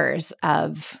members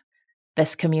of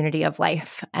this community of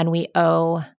life. And we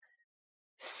owe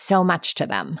so much to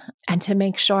them, and to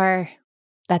make sure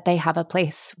that they have a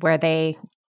place where they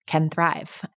can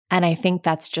thrive. And I think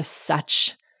that's just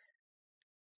such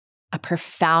a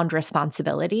profound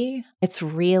responsibility. It's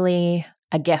really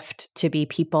a gift to be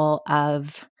people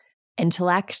of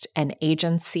intellect and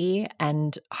agency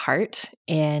and heart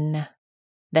in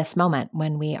this moment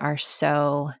when we are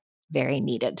so very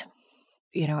needed.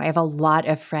 You know, I have a lot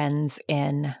of friends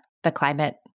in the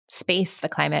climate space, the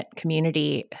climate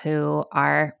community, who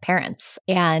are parents.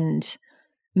 And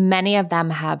many of them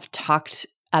have talked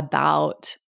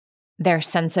about their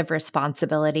sense of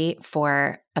responsibility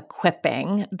for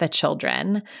equipping the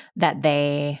children that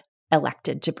they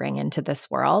elected to bring into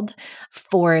this world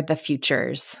for the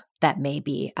futures that may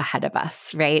be ahead of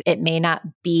us, right? It may not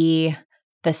be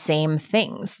the same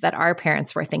things that our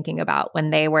parents were thinking about when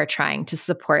they were trying to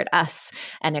support us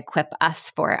and equip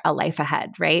us for a life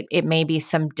ahead, right? It may be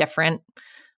some different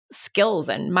skills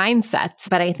and mindsets,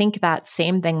 but I think that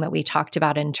same thing that we talked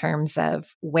about in terms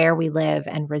of where we live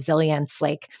and resilience,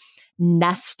 like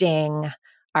nesting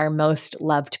our most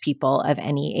loved people of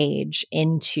any age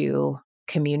into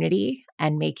community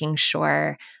and making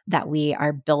sure that we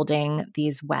are building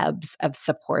these webs of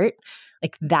support,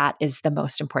 like that is the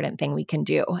most important thing we can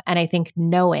do. And I think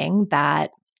knowing that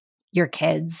your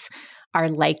kids are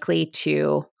likely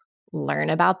to learn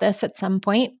about this at some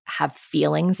point, have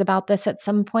feelings about this at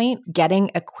some point, getting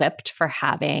equipped for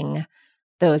having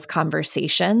those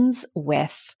conversations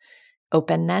with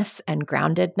openness and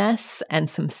groundedness and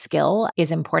some skill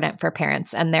is important for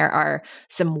parents. And there are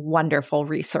some wonderful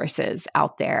resources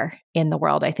out there in the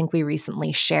world. I think we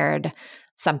recently shared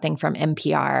something from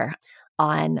NPR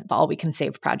on the All We Can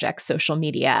Save Project social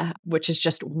media, which is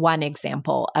just one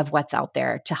example of what's out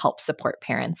there to help support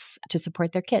parents to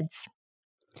support their kids.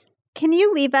 Can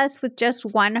you leave us with just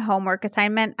one homework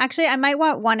assignment? Actually, I might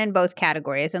want one in both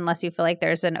categories, unless you feel like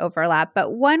there's an overlap,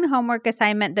 but one homework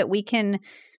assignment that we can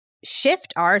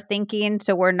shift our thinking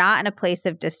so we're not in a place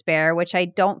of despair, which I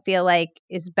don't feel like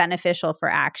is beneficial for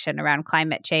action around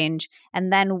climate change.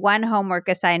 And then one homework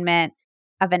assignment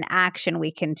of an action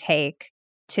we can take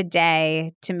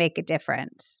today to make a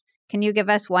difference. Can you give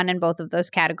us one in both of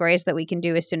those categories that we can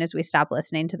do as soon as we stop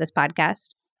listening to this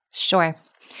podcast? Sure.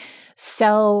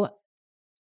 So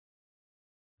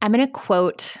I'm going to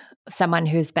quote someone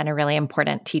who's been a really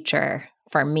important teacher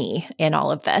for me in all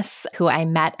of this, who I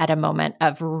met at a moment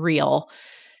of real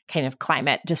kind of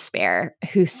climate despair,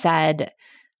 who said,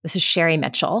 this is Sherry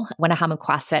Mitchell,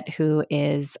 Winnehamuquasit, who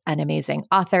is an amazing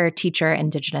author, teacher,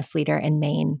 Indigenous leader in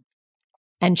Maine.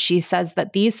 And she says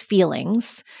that these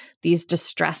feelings, these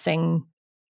distressing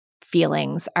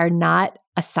feelings, are not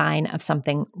a sign of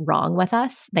something wrong with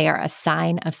us. They are a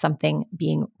sign of something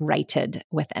being righted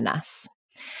within us.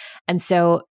 And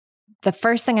so the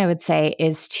first thing I would say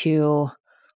is to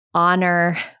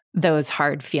honor those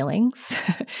hard feelings,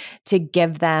 to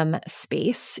give them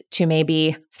space, to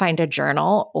maybe find a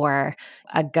journal or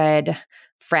a good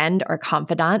friend or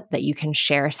confidant that you can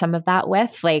share some of that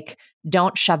with. Like,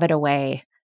 don't shove it away.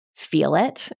 Feel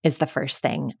it is the first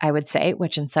thing I would say,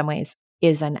 which in some ways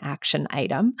is an action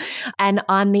item. And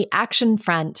on the action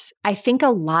front, I think a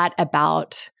lot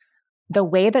about the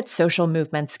way that social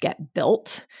movements get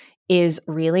built is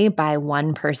really by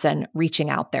one person reaching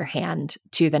out their hand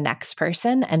to the next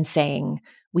person and saying,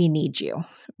 we need you,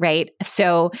 right?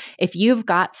 So if you've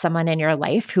got someone in your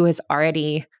life who is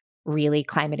already really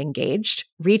climate engaged,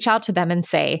 reach out to them and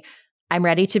say, I'm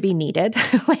ready to be needed.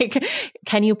 Like,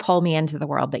 can you pull me into the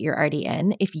world that you're already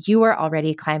in? If you are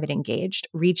already climate engaged,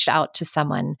 reach out to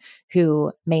someone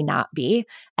who may not be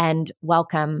and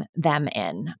welcome them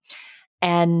in.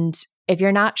 And if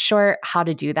you're not sure how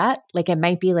to do that, like it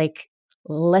might be like,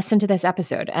 listen to this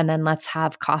episode and then let's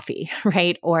have coffee,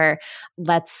 right? Or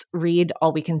let's read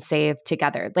All We Can Save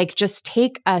together. Like just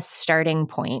take a starting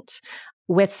point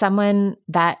with someone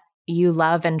that you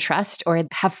love and trust or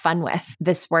have fun with.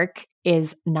 This work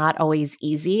is not always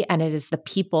easy, and it is the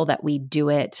people that we do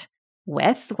it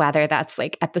with, whether that's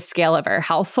like at the scale of our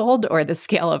household or the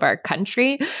scale of our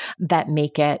country, that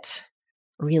make it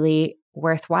really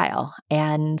worthwhile.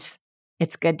 And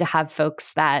it's good to have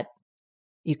folks that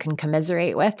you can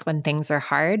commiserate with when things are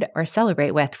hard or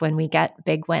celebrate with when we get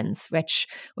big wins, which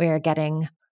we are getting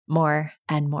more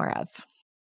and more of.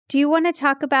 Do you want to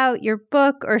talk about your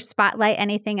book or spotlight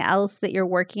anything else that you're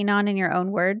working on in your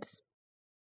own words?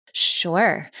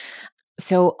 Sure.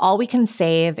 So All We Can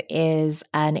Save is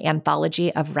an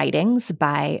anthology of writings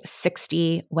by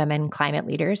 60 women climate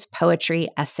leaders, poetry,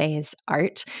 essays,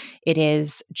 art. It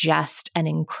is just an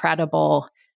incredible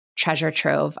treasure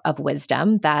trove of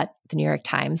wisdom that the New York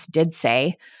Times did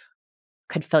say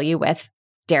could fill you with,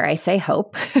 dare I say,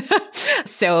 hope.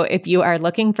 So if you are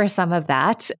looking for some of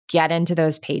that, get into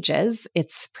those pages.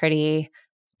 It's pretty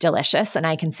delicious. And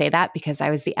I can say that because I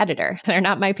was the editor. They're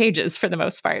not my pages for the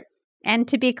most part. And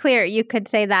to be clear, you could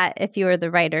say that if you were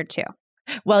the writer too.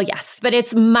 Well, yes, but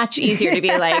it's much easier to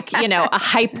be like, a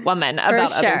hype woman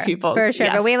about other people's. For sure.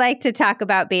 Yes. But we like to talk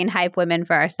about being hype women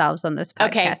for ourselves on this podcast.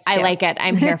 Okay, I like it.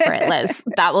 I'm here for it, Liz.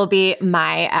 That will be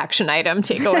my action item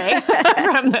takeaway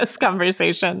from this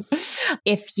conversation.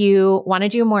 If you want to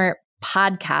do more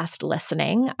podcast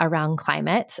listening around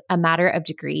climate, A Matter of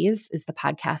Degrees is the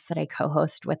podcast that I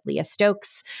co-host with Leah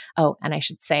Stokes. Oh, and I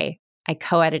should say, I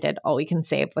co-edited All We Can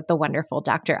Save with the wonderful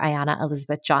Dr. Ayanna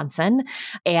Elizabeth Johnson.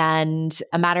 And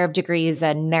A Matter of Degrees,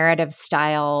 a narrative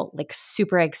style, like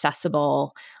super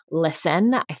accessible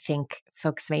listen. I think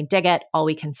folks may dig it. All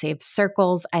We Can Save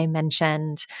Circles, I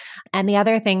mentioned. And the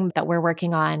other thing that we're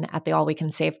working on at the All We Can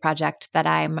Save project that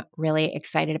I'm really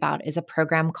excited about is a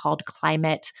program called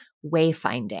Climate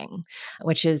Wayfinding,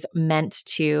 which is meant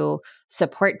to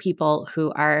support people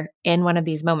who are in one of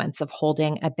these moments of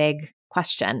holding a big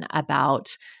question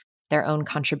about their own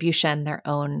contribution, their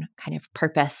own kind of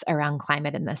purpose around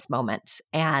climate in this moment.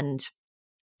 And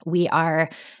we are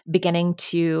beginning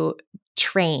to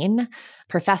train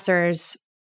professors,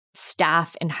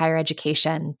 staff in higher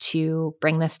education to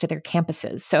bring this to their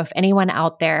campuses. So if anyone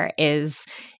out there is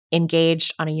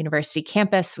engaged on a university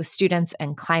campus with students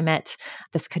and climate,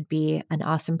 this could be an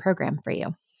awesome program for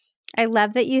you. I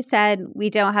love that you said we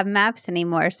don't have maps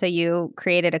anymore, so you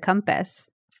created a compass.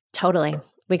 Totally.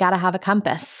 We got to have a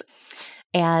compass.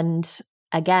 And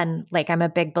again, like I'm a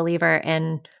big believer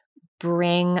in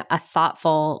bring a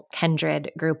thoughtful,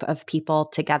 kindred group of people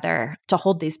together to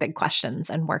hold these big questions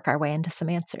and work our way into some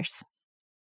answers.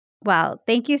 Well,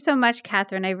 thank you so much,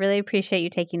 Katharine. I really appreciate you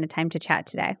taking the time to chat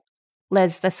today.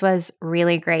 Liz, this was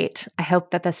really great. I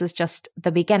hope that this is just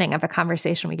the beginning of a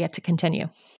conversation we get to continue.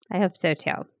 I hope so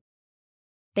too.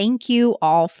 Thank you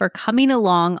all for coming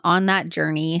along on that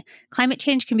journey. Climate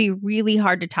change can be really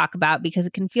hard to talk about because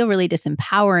it can feel really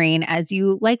disempowering, as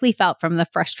you likely felt from the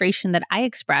frustration that I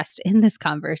expressed in this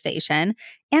conversation,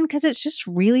 and because it's just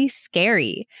really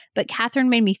scary. But Katharine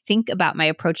made me think about my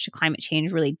approach to climate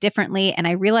change really differently, and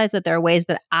I realized that there are ways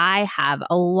that I have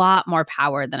a lot more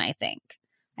power than I think.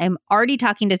 I'm already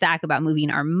talking to Zach about moving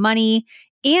our money.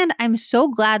 And I'm so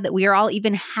glad that we are all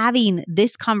even having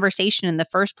this conversation in the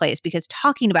first place, because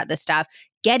talking about this stuff,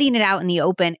 getting it out in the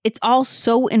open, it's all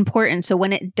so important. So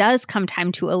when it does come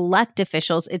time to elect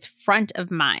officials, it's front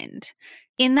of mind.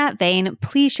 In that vein,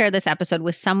 please share this episode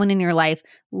with someone in your life,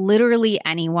 literally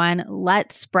anyone.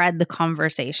 Let's spread the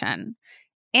conversation.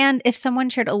 And if someone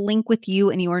shared a link with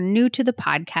you and you are new to the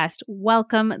podcast,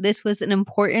 welcome. This was an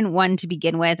important one to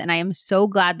begin with, and I am so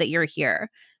glad that you're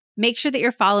here. Make sure that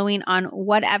you're following on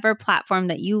whatever platform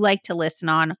that you like to listen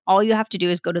on. All you have to do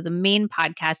is go to the main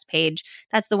podcast page.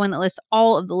 That's the one that lists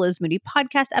all of the Liz Moody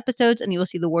podcast episodes, and you will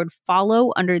see the word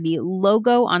follow under the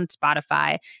logo on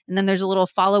Spotify. And then there's a little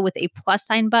follow with a plus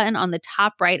sign button on the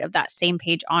top right of that same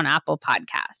page on Apple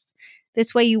Podcasts.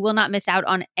 This way you will not miss out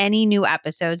on any new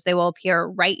episodes. They will appear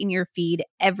right in your feed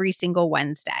every single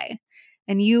Wednesday.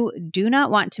 And you do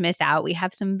not want to miss out. We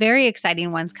have some very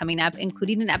exciting ones coming up,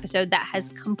 including an episode that has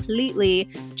completely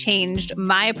changed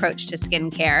my approach to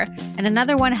skincare, and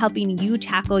another one helping you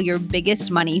tackle your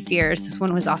biggest money fears. This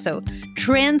one was also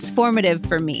transformative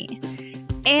for me.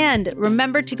 And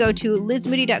remember to go to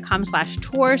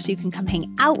lizmoody.com/tour so you can come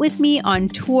hang out with me on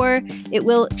tour. It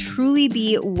will truly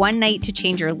be one night to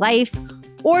change your life.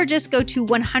 Or just go to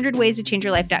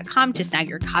 100waystoChangeYourLife.com to snag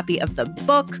your copy of the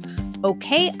book.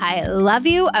 Okay, I love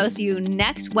you. I will see you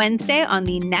next Wednesday on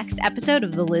the next episode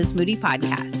of the Liz Moody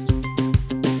Podcast.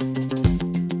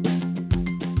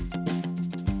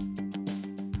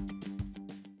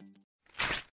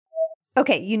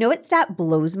 Okay, you know what stat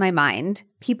blows my mind?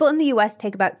 People in the US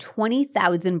take about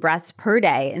 20,000 breaths per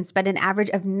day and spend an average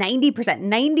of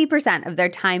 90% of their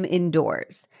time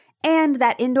indoors. And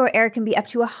that indoor air can be up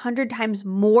to 100 times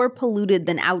more polluted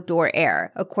than outdoor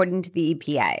air, according to the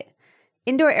EPA.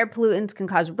 Indoor air pollutants can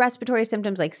cause respiratory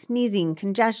symptoms like sneezing,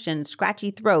 congestion, scratchy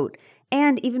throat,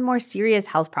 and even more serious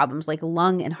health problems like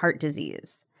lung and heart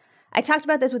disease. I talked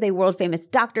about this with a world-famous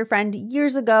doctor friend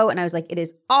years ago, and I was like, it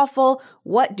is awful.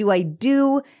 What do I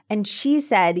do? And she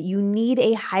said, you need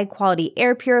a high-quality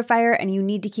air purifier, and you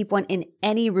need to keep one in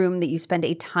any room that you spend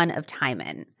a ton of time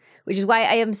in, which is why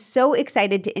I am so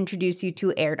excited to introduce you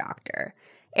to Air Doctor.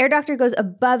 Air Doctor goes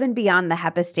above and beyond the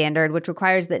HEPA standard, which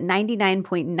requires that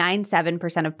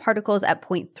 99.97% of particles at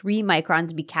 0.3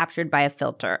 microns be captured by a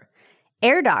filter.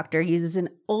 Air Doctor uses an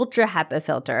ultra HEPA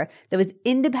filter that was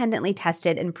independently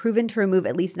tested and proven to remove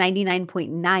at least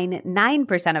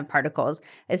 99.99% of particles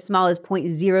as small as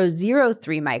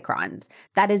 0.003 microns.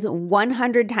 That is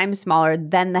 100 times smaller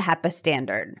than the HEPA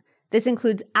standard. This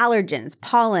includes allergens,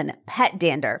 pollen, pet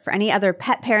dander. For any other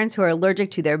pet parents who are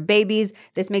allergic to their babies,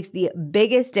 this makes the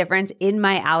biggest difference in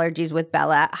my allergies with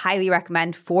Bella. Highly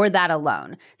recommend for that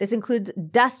alone. This includes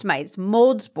dust mites,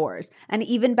 mold spores, and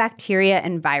even bacteria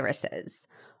and viruses.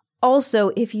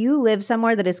 Also, if you live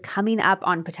somewhere that is coming up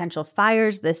on potential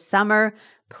fires this summer,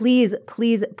 please,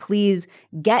 please, please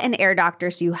get an Air Doctor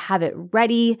so you have it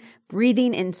ready.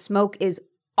 Breathing in smoke is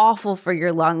awful for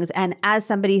your lungs. And as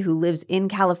somebody who lives in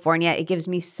California, it gives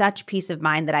me such peace of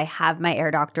mind that I have my Air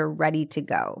Doctor ready to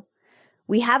go.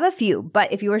 We have a few,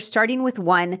 but if you are starting with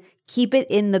one, keep it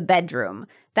in the bedroom.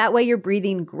 That way you're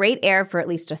breathing great air for at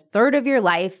least a third of your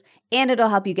life, and it'll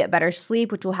help you get better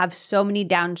sleep, which will have so many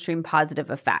downstream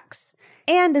positive effects.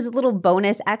 And as a little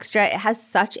bonus extra, it has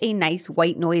such a nice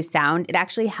white noise sound. It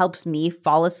actually helps me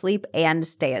fall asleep and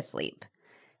stay asleep.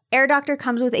 Air Doctor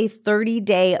comes with a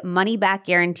 30-day money-back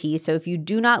guarantee, so if you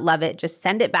do not love it, just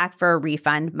send it back for a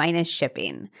refund minus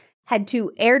shipping. Head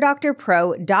to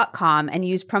airdoctorpro.com and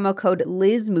use promo code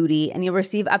LizMoody, and you'll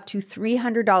receive up to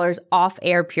 $300 off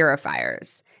air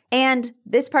purifiers. And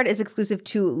this part is exclusive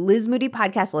to Liz Moody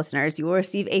podcast listeners. You will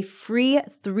receive a free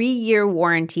 3-year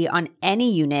warranty on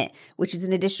any unit, which is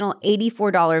an additional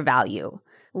 $84 value.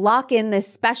 Lock in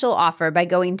this special offer by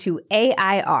going to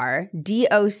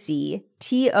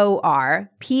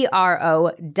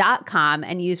airdoctorpro.com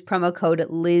and use promo code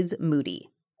LizMoody.